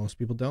most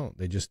people don't.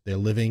 They're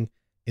living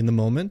in the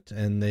moment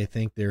and they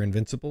think they're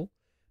invincible.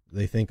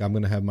 They think I'm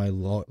going to have my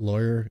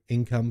lawyer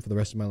income for the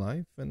rest of my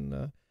life,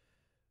 and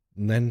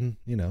then,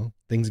 you know,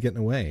 things get in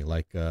the way,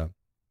 like a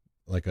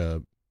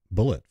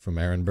bullet from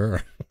Aaron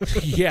Burr.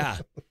 Yeah,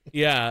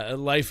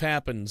 life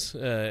happens,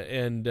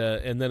 and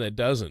then it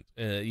doesn't.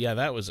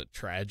 That was a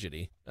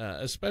tragedy,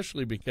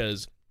 especially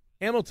because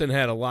Hamilton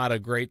had a lot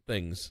of great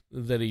things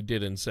that he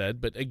did and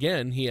said, but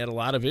again, he had a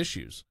lot of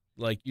issues.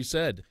 Like you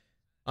said,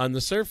 on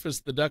the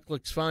surface, the duck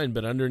looks fine,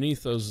 but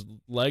underneath those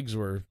legs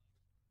were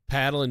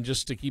paddling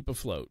just to keep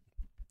afloat.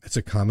 It's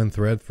a common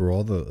thread for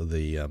all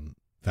the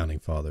founding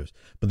fathers.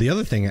 But the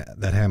other thing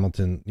that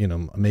Hamilton, you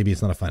know, maybe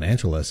it's not a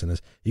financial lesson,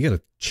 is you got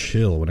to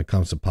chill when it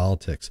comes to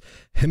politics.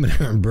 Him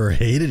and Aaron Burr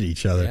hated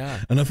each other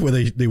enough where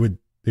they would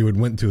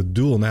went into a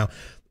duel. Now,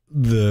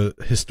 the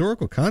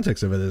historical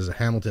context of it is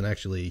Hamilton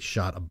actually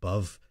shot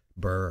above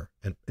Burr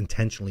and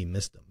intentionally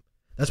missed him.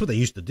 That's what they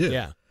used to do.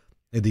 Yeah.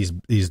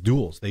 These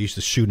duels, they used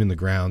to shoot in the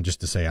ground just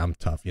to say I'm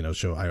tough, you know.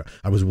 So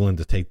I was willing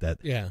to take that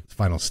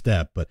final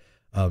step. But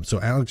so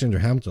Alexander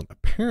Hamilton,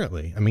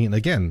 apparently, I mean,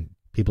 again,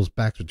 people's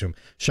backs were to him,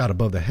 shot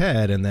above the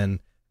head, and then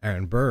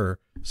Aaron Burr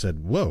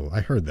said, "Whoa, I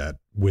heard that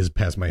whiz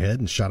past my head,"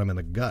 and shot him in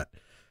the gut.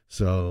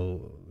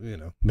 So,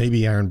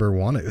 maybe Aaron Burr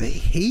wanted. They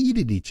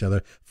hated each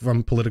other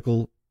from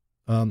political,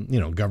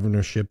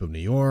 governorship of New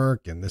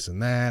York and this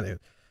and that.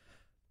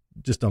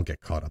 Just don't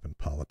get caught up in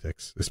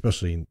politics,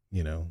 especially,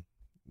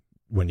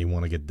 when you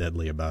want to get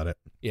deadly about it.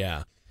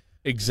 Yeah,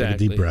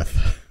 exactly. Take a deep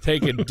breath.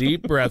 Take a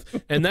deep breath.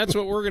 And that's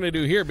what we're going to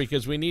do here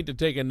because we need to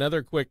take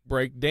another quick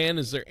break. Dan,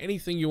 is there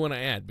anything you want to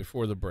add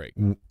before the break?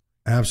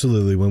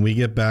 Absolutely. When we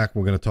get back,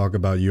 we're going to talk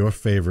about your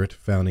favorite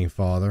founding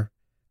father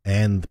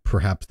and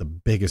perhaps the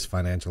biggest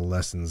financial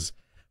lessons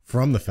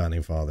from the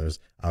founding fathers.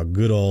 Our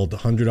good old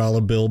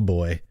 $100 bill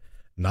boy,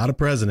 not a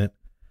president.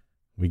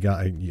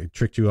 I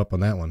tricked you up on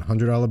that one.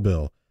 $100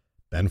 bill,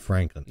 Ben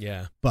Franklin.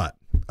 Yeah. But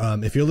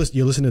if you're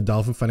listening to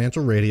Dolphin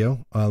Financial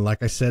Radio,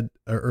 like I said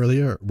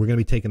earlier, we're going to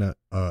be taking a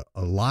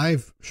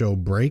live show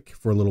break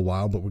for a little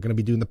while, but we're going to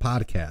be doing the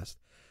podcast.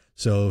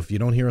 So if you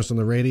don't hear us on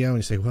the radio and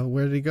you say, well,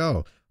 where did he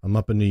go? I'm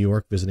up in New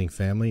York visiting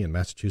family, in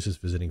Massachusetts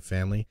visiting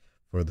family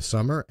for the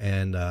summer,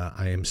 and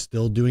I am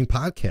still doing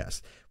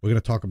podcasts. We're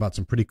going to talk about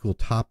some pretty cool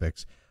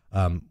topics.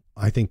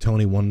 I think,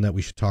 Tony, one that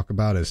we should talk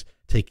about is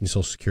taking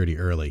Social Security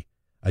early.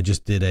 I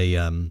just did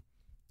a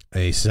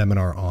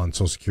seminar on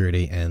Social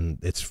Security, and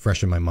it's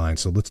fresh in my mind.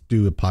 So let's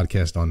do a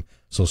podcast on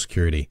Social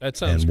Security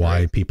and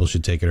why people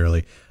should take it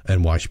early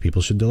and why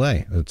people should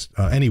delay.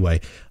 Anyway,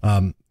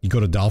 you go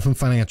to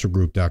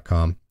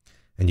dolphinfinancialgroup.com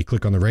and you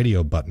click on the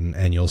radio button,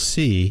 and you'll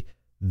see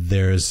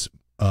there's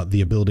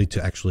the ability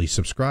to actually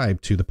subscribe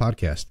to the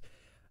podcast.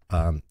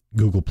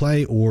 Google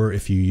Play, or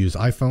if you use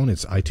iPhone,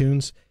 it's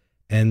iTunes,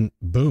 and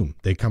boom,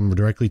 they come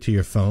directly to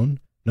your phone.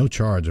 No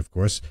charge, of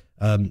course.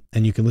 And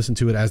you can listen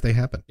to it as they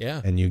happen.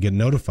 Yeah. And you get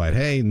notified,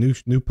 hey, new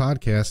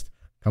podcast,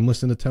 come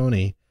listen to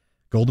Tony,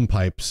 Golden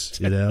Pipes,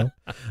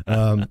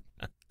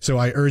 So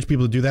I urge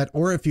people to do that.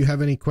 Or if you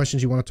have any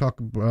questions you want to talk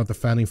about the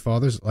founding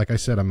fathers, like I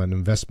said, I'm an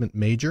investment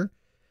major,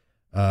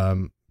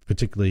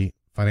 particularly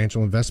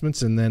financial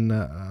investments. And then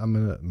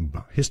I'm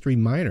a history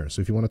minor.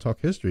 So if you want to talk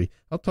history,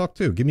 I'll talk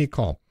too. Give me a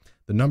call.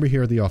 The number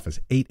here at the office,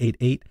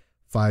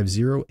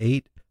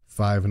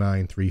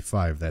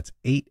 888-508-5935. That's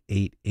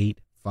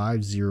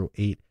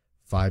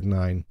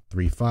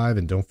 888-508-5935.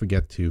 And don't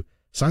forget to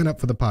sign up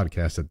for the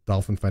podcast at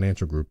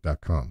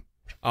dolphinfinancialgroup.com.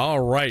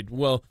 All right.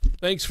 Well,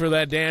 thanks for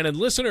that, Dan. And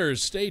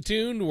listeners, stay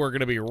tuned. We're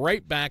going to be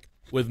right back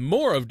with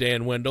more of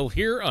Dan Wendell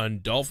here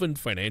on Dolphin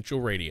Financial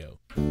Radio.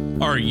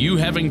 Are you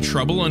having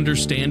trouble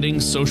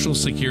understanding Social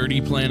Security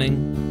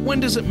planning? When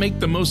does it make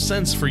the most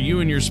sense for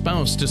you and your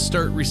spouse to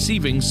start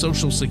receiving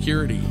Social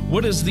Security?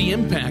 What is the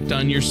impact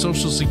on your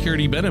Social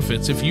Security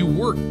benefits if you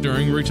work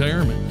during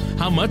retirement?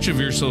 How much of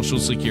your Social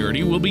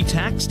Security will be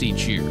taxed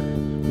each year?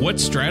 What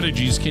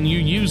strategies can you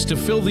use to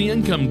fill the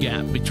income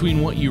gap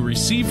between what you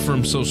receive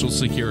from Social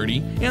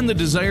Security and the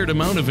desired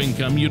amount of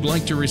income you'd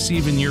like to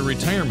receive in your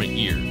retirement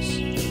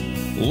years?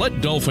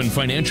 Let Dolphin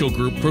Financial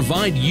Group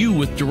provide you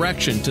with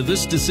direction to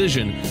this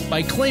decision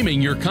by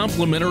claiming your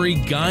complimentary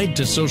guide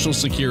to Social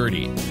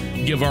Security.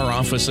 Give our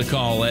office a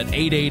call at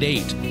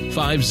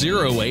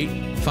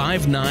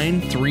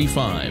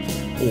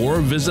 888-508-5935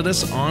 or visit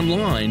us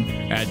online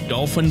at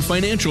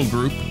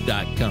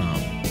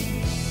dolphinfinancialgroup.com.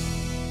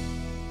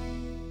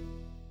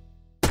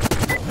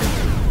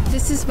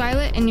 This is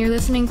Violet, and you're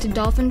listening to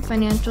Dolphin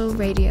Financial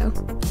Radio.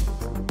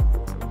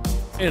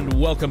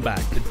 And welcome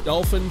back to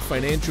Dolphin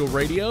Financial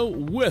Radio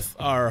with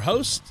our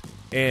host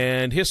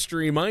and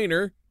history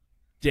minor,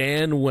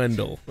 Dan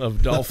Wendell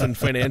of Dolphin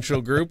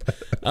Financial Group,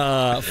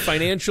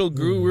 financial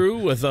guru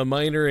with a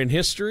minor in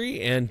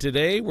history. And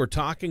today we're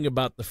talking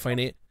about the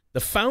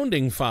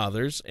founding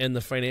fathers and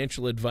the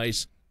financial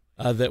advice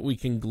that we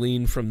can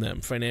glean from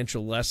them,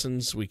 financial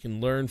lessons we can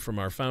learn from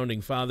our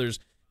founding fathers.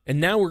 And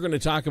now we're going to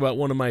talk about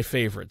one of my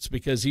favorites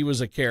because he was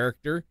a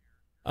character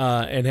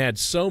and had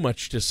so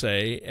much to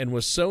say and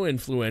was so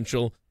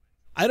influential.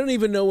 I don't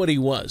even know what he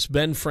was.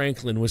 Ben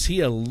Franklin. Was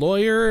he a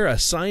lawyer, a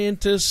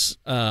scientist,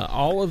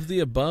 all of the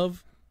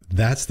above?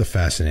 That's the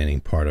fascinating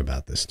part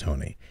about this,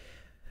 Tony.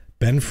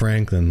 Ben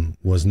Franklin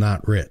was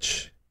not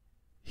rich.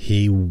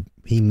 He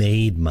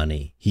made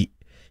money. He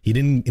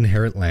didn't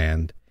inherit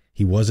land.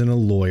 He wasn't a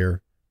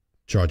lawyer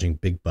charging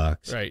big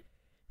bucks. Right.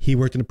 He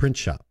worked in a print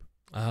shop.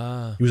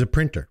 He was a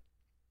printer.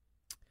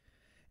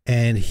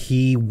 And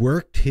he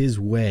worked his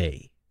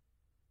way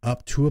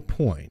up to a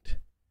point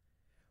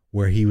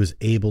where he was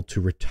able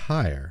to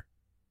retire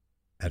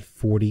at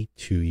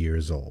 42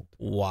 years old.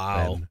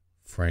 Wow. Ben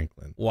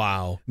Franklin.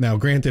 Wow. Now,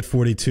 granted,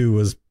 42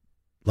 was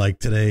like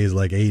today is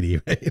like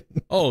 80, right?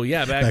 Oh,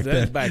 yeah.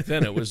 Back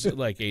then it was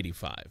like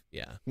 85.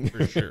 Yeah,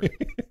 for sure.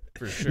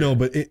 For sure. No,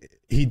 but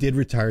he did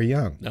retire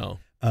young. No.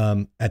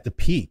 At the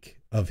peak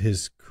of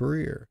his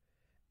career.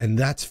 And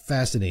that's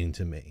fascinating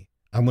to me.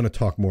 I'm going to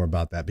talk more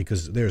about that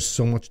because there's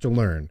so much to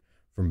learn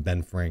from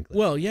Ben Franklin.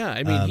 Well, yeah.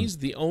 I mean, he's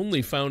the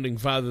only founding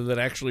father that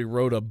actually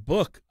wrote a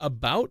book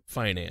about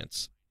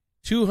finance.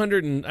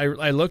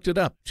 I looked it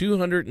up,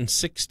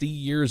 260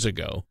 years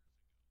ago.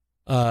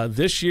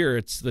 This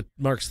year,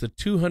 marks the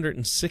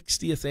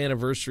 260th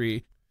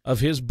anniversary of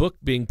his book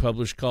being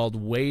published called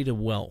Way to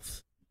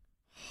Wealth.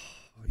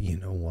 You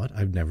know what?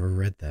 I've never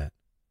read that.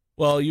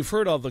 Well, you've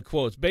heard all the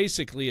quotes.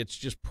 Basically, it's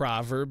just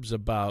proverbs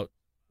about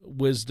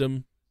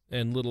wisdom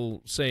and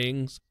little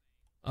sayings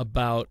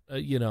about,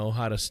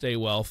 how to stay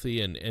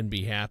wealthy and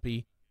be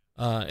happy.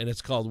 And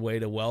it's called Way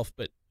to Wealth.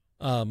 But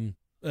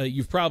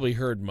you've probably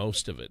heard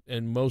most of it.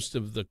 And most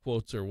of the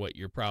quotes are what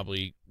you're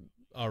probably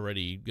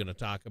already going to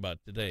talk about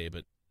today.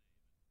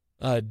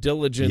 But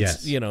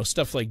diligence, yes.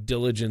 Stuff like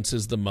diligence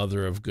is the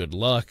mother of good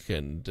luck,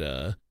 and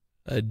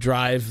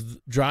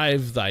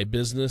drive thy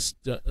business,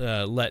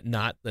 let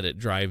not that it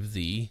drive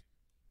thee.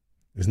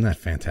 Isn't that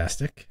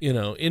fantastic?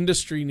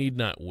 Industry need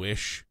not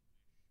wish.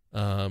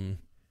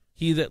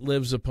 He that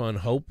lives upon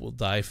hope will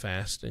die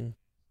fasting.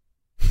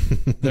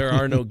 There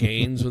are no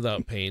gains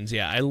without pains.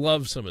 Yeah, I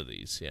love some of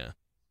these. Yeah.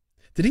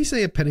 Did he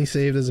say a penny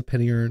saved is a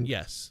penny earned?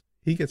 Yes.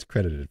 He gets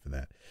credited for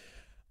that.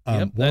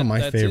 Yep, one of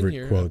my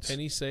favorite quotes. A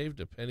penny saved,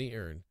 a penny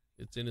earned.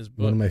 It's in his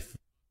book. One of my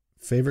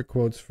favorite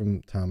quotes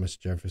from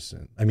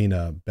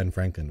Ben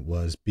Franklin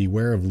was,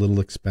 "Beware of little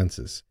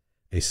expenses.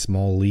 A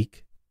small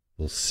leak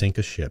will sink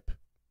a ship."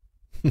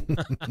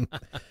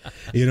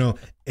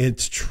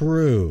 It's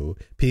true.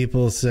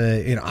 People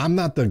say, I'm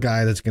not the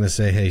guy that's going to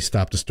say, hey,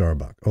 stop to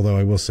Starbucks. Although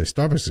I will say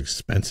Starbucks is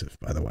expensive,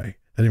 by the way.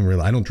 I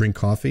don't drink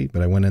coffee,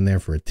 but I went in there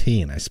for a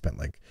tea and I spent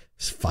like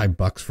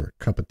 $5 for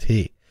a cup of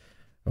tea.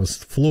 I was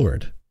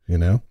floored,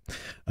 I'm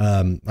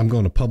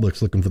going to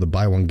Publix looking for the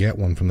buy one, get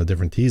one from the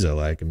different teas I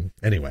like. And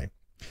anyway,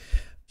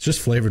 it's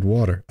just flavored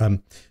water.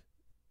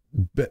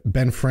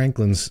 Ben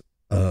Franklin's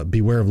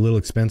beware of little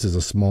expenses.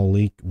 A small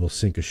leak will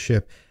sink a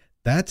ship.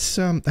 That's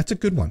a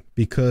good one,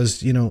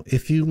 because,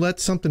 if you let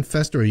something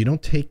fester or you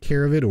don't take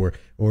care of it, or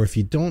if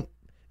you don't,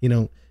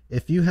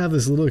 if you have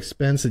this little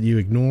expense that you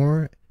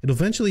ignore,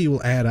 you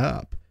will add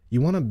up.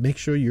 You want to make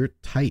sure you're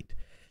tight.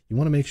 You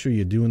want to make sure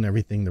you're doing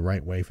everything the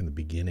right way from the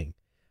beginning.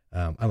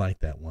 I like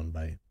that one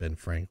by Ben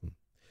Franklin.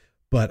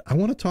 But I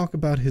want to talk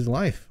about his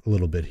life a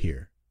little bit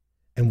here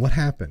and what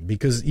happened,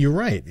 because you're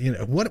right.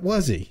 What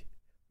was he?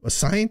 A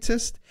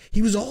scientist?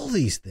 He was all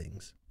these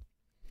things.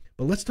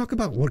 But let's talk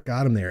about what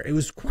got him there. It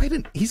was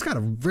he's got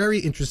a very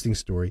interesting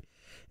story.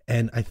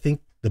 And I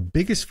think the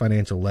biggest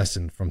financial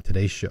lesson from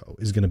today's show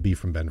is going to be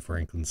from Ben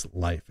Franklin's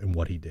life and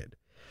what he did.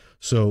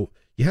 So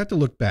you have to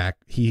look back.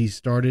 He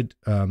started,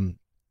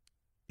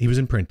 he was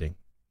in printing.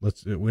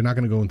 We're not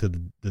going to go into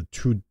the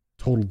true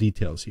total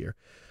details here,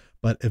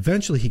 but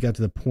eventually he got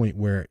to the point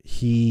where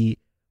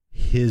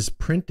his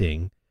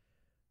printing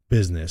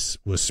business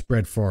was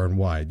spread far and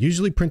wide.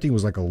 Usually printing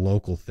was like a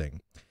local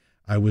thing.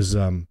 I was,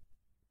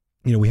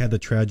 we had the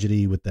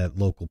tragedy with that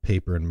local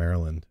paper in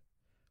Maryland,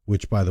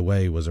 which, by the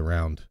way, was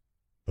around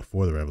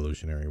before the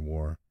Revolutionary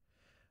War.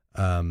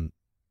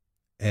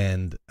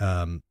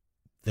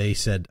 They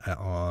said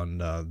on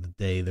the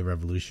day of the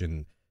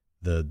Revolution,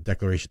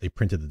 they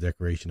printed the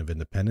Declaration of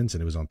Independence,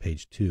 and it was on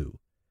page 2,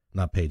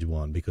 not page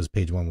 1, because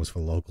page 1 was for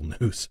local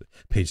news.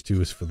 Page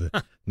 2 is for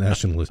the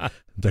National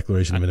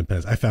Declaration of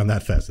Independence. I found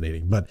that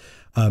fascinating. But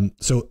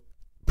so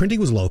printing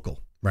was local,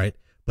 right?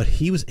 But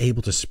he was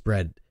able to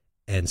spread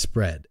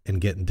and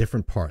get in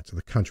different parts of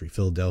the country,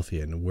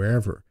 Philadelphia and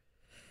wherever.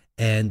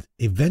 And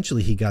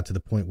eventually he got to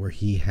the point where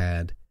he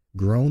had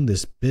grown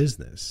this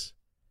business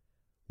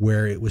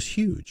where it was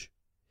huge.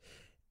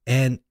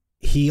 And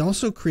he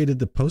also created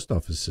the post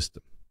office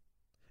system.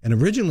 And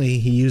originally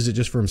he used it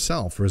just for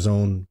himself, for his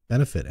own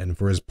benefit and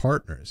for his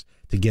partners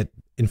to get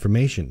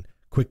information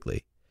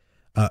quickly.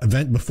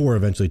 Before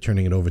eventually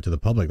turning it over to the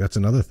public. That's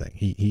another thing.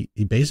 He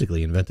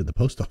basically invented the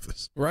post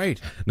office. Right.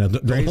 Now,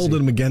 don't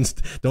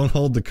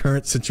hold the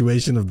current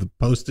situation of the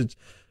postage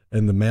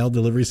and the mail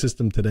delivery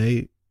system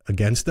today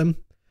against him.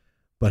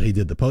 But he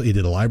did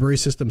a library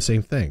system,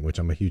 same thing, which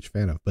I'm a huge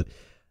fan of. But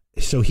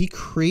so he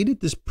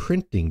created this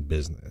printing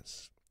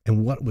business.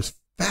 And what was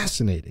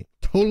fascinating,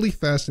 totally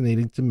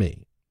fascinating to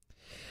me,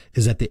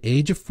 is at the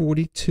age of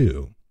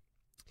 42,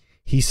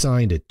 he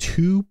signed a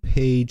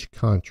 2-page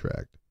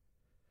contract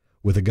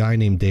with a guy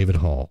named David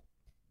Hall.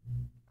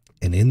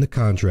 And in the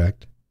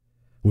contract,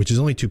 which is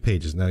only 2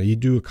 pages. Now, you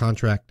do a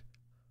contract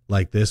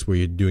like this where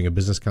you're doing a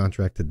business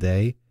contract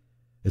today,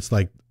 it's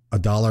like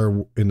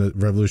 $1 in the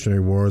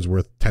Revolutionary War is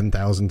worth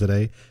 10,000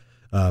 today.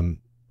 A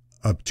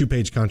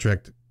 2-page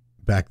contract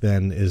back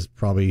then is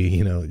probably,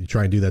 you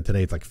try and do that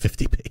today, it's like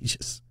 50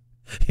 pages,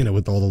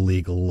 with all the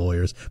legal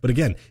lawyers. But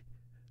again,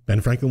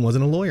 Ben Franklin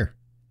wasn't a lawyer.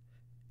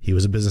 He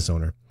was a business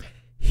owner.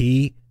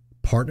 He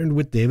partnered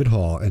with David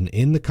Hall, and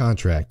in the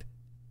contract,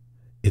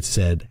 it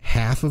said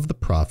half of the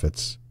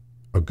profits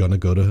are going to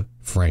go to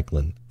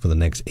Franklin for the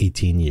next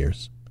 18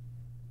 years.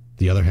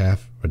 The other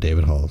half are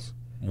David Hall's.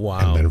 Wow.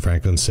 And Ben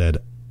Franklin said,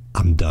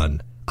 I'm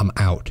done. I'm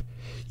out.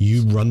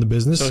 You run the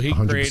business. So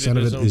 100%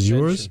 of it is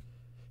yours.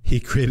 He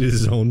created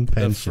his own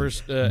pension. The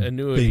first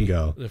annuity.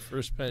 Bingo. The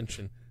first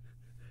pension.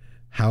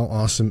 How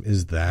awesome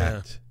is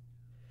that? Yeah.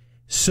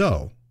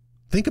 So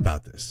think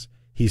about this.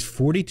 He's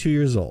 42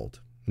 years old.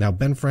 Now,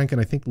 Ben Franklin,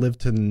 I think, lived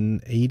to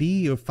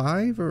 80 or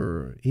 5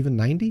 or even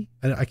 90.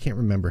 I can't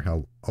remember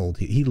how old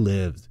he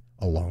lived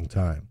a long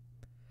time.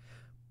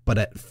 But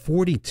at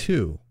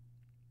 42,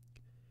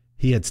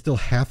 he had still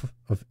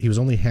he was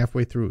only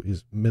halfway through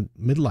his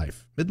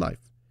midlife.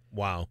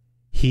 Wow.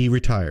 He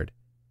retired.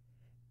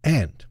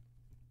 And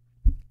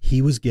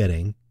he was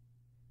getting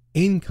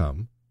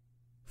income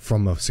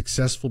from a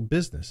successful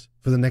business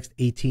for the next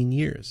 18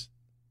 years.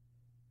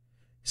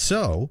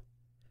 So,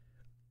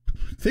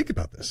 think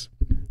about this.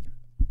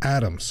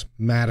 Adams,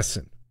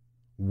 Madison,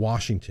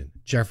 Washington,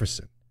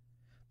 Jefferson,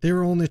 they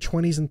were all in their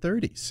 20s and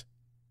 30s,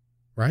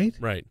 right?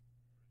 Right.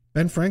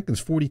 Ben Franklin's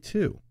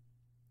 42.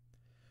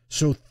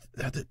 So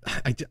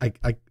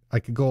I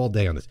could go all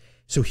day on this.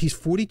 So he's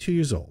 42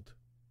 years old.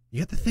 You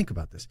have to think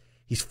about this.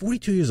 He's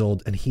 42 years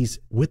old, and he's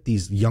with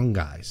these young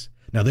guys.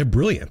 Now, they're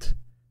brilliant.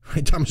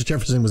 Right? Thomas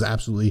Jefferson was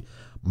absolutely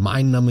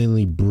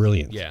mind-numbingly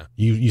brilliant. Yeah.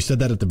 You said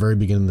that at the very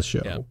beginning of the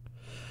show. Yeah.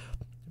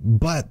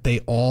 But they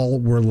all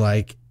were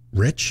like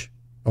rich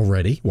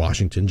already,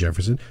 Washington,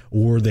 Jefferson,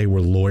 or they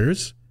were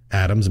lawyers,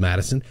 Adams,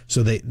 Madison.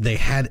 So they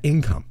had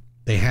income.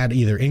 They had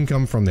either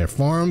income from their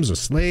farms or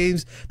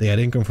slaves. They had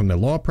income from their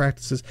law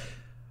practices.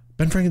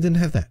 Ben Franklin didn't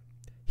have that.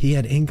 He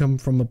had income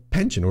from a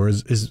pension or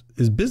his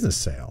business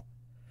sale.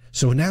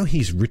 So now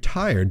he's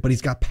retired, but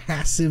he's got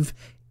passive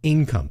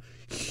income.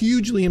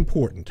 Hugely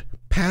important.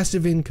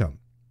 Passive income.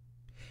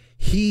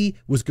 He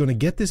was going to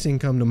get this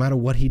income no matter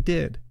what he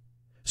did.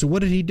 So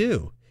what did he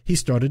do? He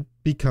started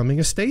becoming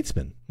a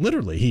statesman.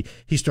 Literally, he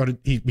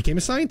became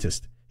a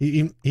scientist.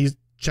 He's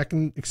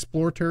checking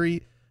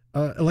exploratory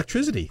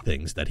electricity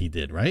things that he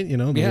did, right? You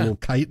know, the little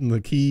kite and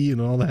the key and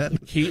all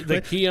that.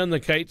 The key on the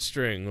kite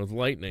string with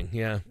lightning.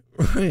 Yeah.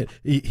 Right.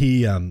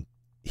 He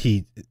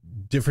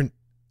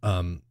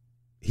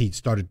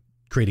started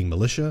creating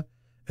militia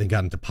and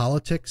got into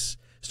politics,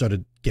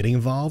 started getting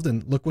involved,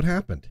 and look what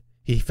happened.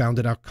 He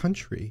founded our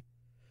country.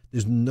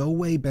 There's no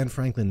way Ben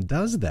Franklin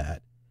does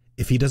that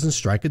if he doesn't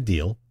strike a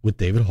deal with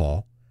David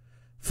Hall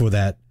for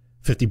that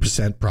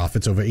 50%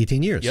 profits over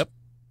 18 years. Yep.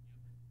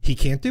 He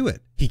can't do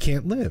it. He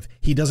can't live.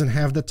 He doesn't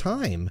have the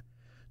time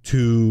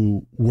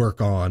to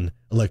work on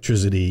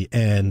electricity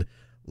and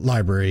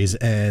libraries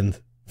and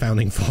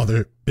founding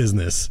father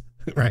business,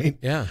 right?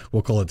 Yeah.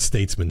 We'll call it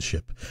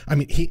statesmanship. I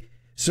mean,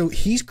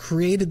 he's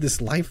created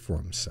this life for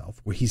himself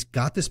where he's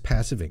got this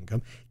passive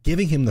income,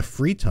 giving him the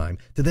free time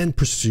to then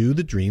pursue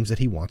the dreams that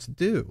he wants to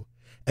do.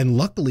 And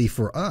luckily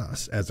for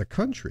us as a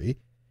country,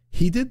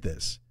 he did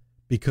this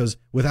because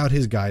without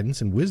his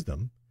guidance and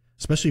wisdom,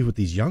 especially with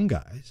these young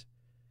guys,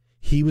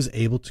 he was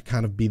able to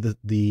kind of be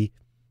the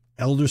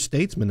elder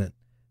statesman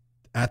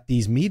at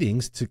these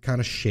meetings to kind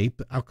of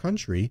shape our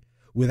country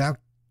without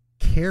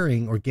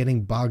caring or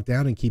getting bogged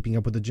down in keeping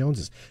up with the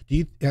Joneses.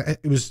 He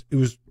used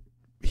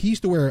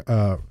to wear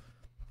a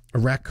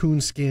raccoon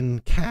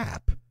skin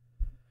cap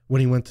when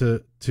he went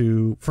to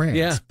France.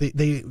 Yeah.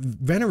 They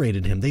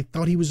venerated him. They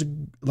thought he was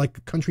like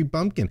a country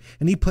bumpkin,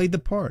 and he played the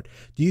part.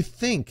 Do you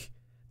think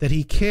that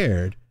he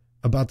cared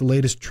about the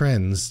latest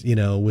trends, you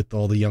know, with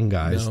all the young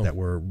guys that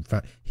were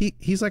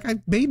he's like, I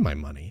made my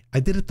money.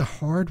 I did it the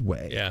hard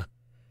way. Yeah.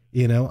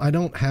 You know, I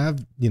don't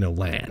have,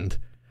 land.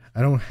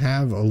 I don't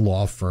have a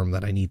law firm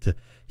that I need to.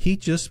 He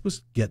just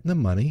was getting the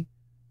money,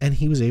 and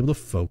he was able to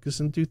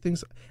focus and do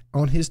things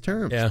on his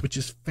terms, which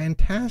is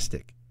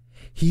fantastic.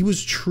 He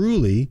was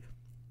truly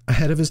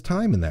ahead of his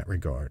time in that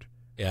regard.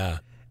 Yeah.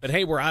 But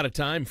hey, we're out of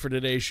time for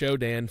today's show,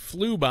 Dan.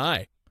 Flew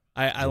by.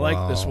 I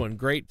like this one.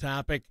 Great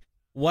topic.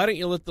 Why don't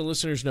you let the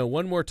listeners know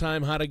one more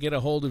time how to get a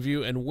hold of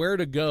you and where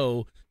to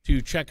go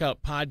to check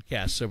out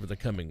podcasts over the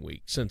coming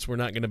week, since we're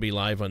not going to be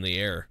live on the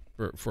air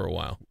for a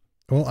while.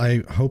 Well,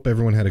 I hope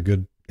everyone had a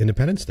good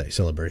Independence Day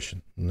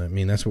celebration. I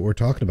mean, that's what we're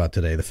talking about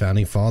today, the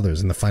Founding Fathers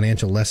and the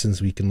financial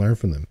lessons we can learn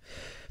from them.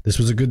 This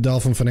was a good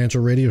Dolphin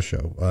Financial Radio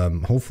show.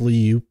 Hopefully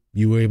you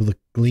were able to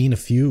glean a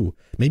few,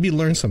 maybe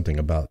learn something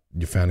about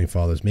your Founding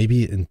Fathers,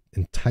 maybe it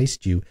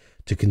enticed you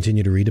to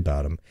continue to read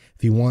about them.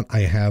 If you want,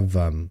 I have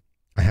a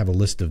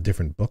list of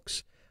different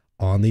books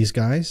on these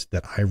guys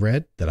that I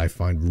read that I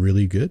find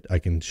really good. I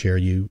can share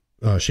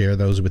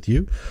those with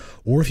you.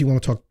 Or if you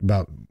want to talk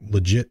about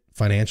legit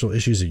financial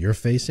issues that you're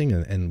facing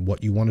and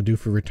what you want to do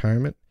for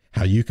retirement,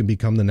 how you can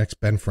become the next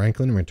Ben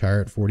Franklin and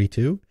retire at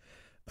 42,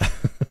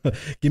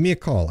 give me a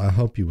call. I'll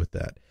help you with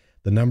that.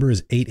 The number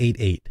is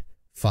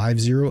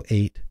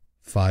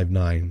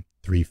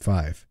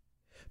 888-508-5935.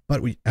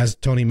 But as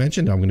Tony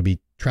mentioned, I'm going to be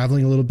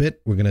traveling a little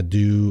bit. We're going to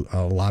do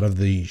a lot of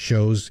the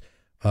shows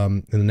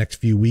in the next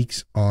few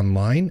weeks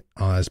online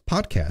as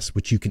podcasts,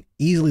 which you can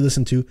easily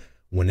listen to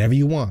whenever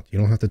you want. You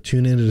don't have to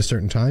tune in at a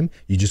certain time.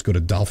 You just go to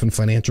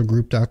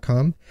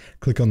dolphinfinancialgroup.com,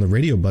 click on the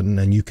radio button,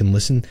 and you can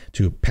listen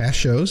to past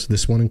shows,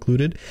 this one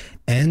included,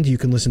 and you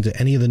can listen to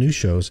any of the new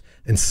shows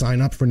and sign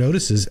up for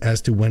notices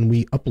as to when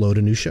we upload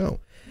a new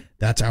show.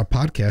 That's our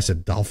podcast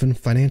at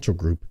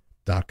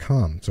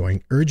dolphinfinancialgroup.com. So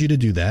I urge you to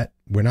do that.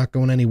 We're not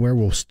going anywhere.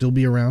 We'll still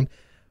be around.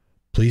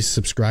 Please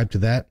subscribe to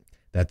that.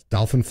 That's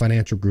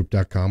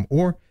dolphinfinancialgroup.com,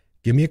 or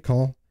give me a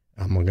call.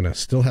 I'm going to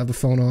still have the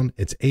phone on.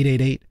 It's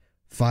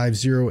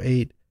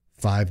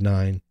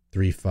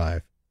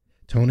 888-508-5935.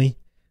 Tony,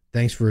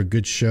 thanks for a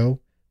good show.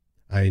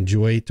 I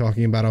enjoy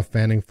talking about our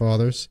founding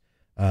fathers.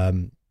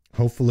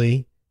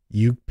 Hopefully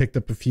you picked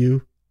up a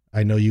few.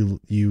 I know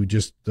you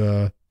just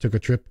took a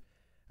trip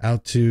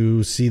out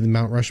to see the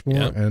Mount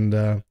Rushmore,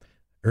 and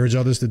urge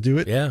others to do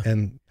it. Yeah.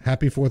 And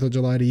happy 4th of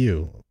July to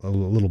you. A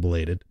little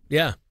belated.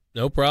 Yeah,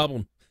 no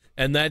problem.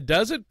 And that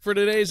does it for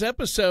today's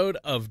episode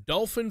of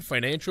Dolphin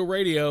Financial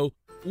Radio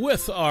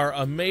with our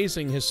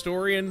amazing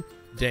historian,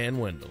 Dan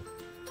Wendell.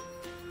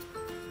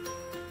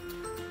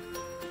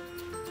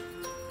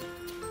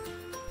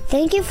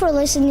 Thank you for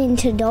listening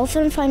to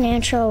Dolphin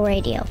Financial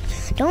Radio.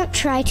 Don't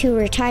try to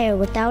retire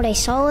without a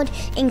solid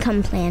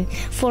income plan.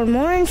 For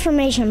more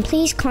information,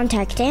 please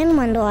contact Dan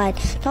Wendell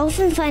at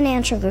Dolphin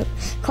Financial Group.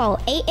 Call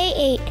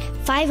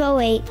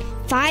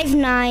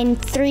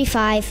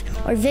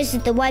 888-508-5935 or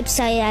visit the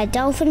website at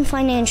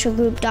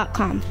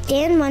dolphinfinancialgroup.com.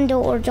 Dan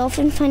Wendell or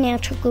Dolphin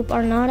Financial Group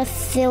are not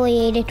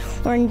affiliated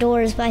or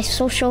endorsed by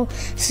Social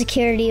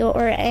Security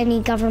or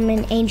any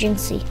government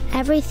agency.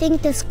 Everything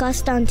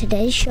discussed on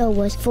today's show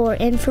was for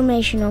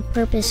informational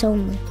purpose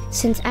only.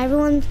 Since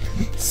everyone's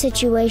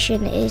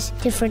situation is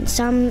different,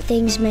 some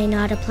things may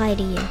not apply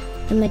to you.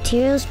 The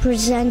materials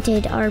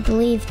presented are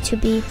believed to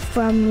be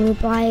from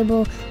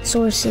reliable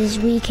sources.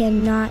 We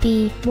cannot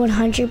be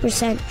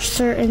 100%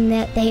 certain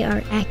that they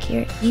are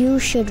accurate. You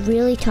should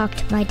really talk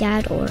to my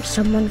dad or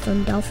someone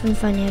from Dolphin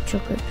Financial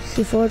Group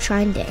before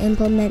trying to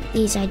implement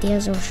these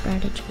ideas or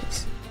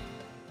strategies.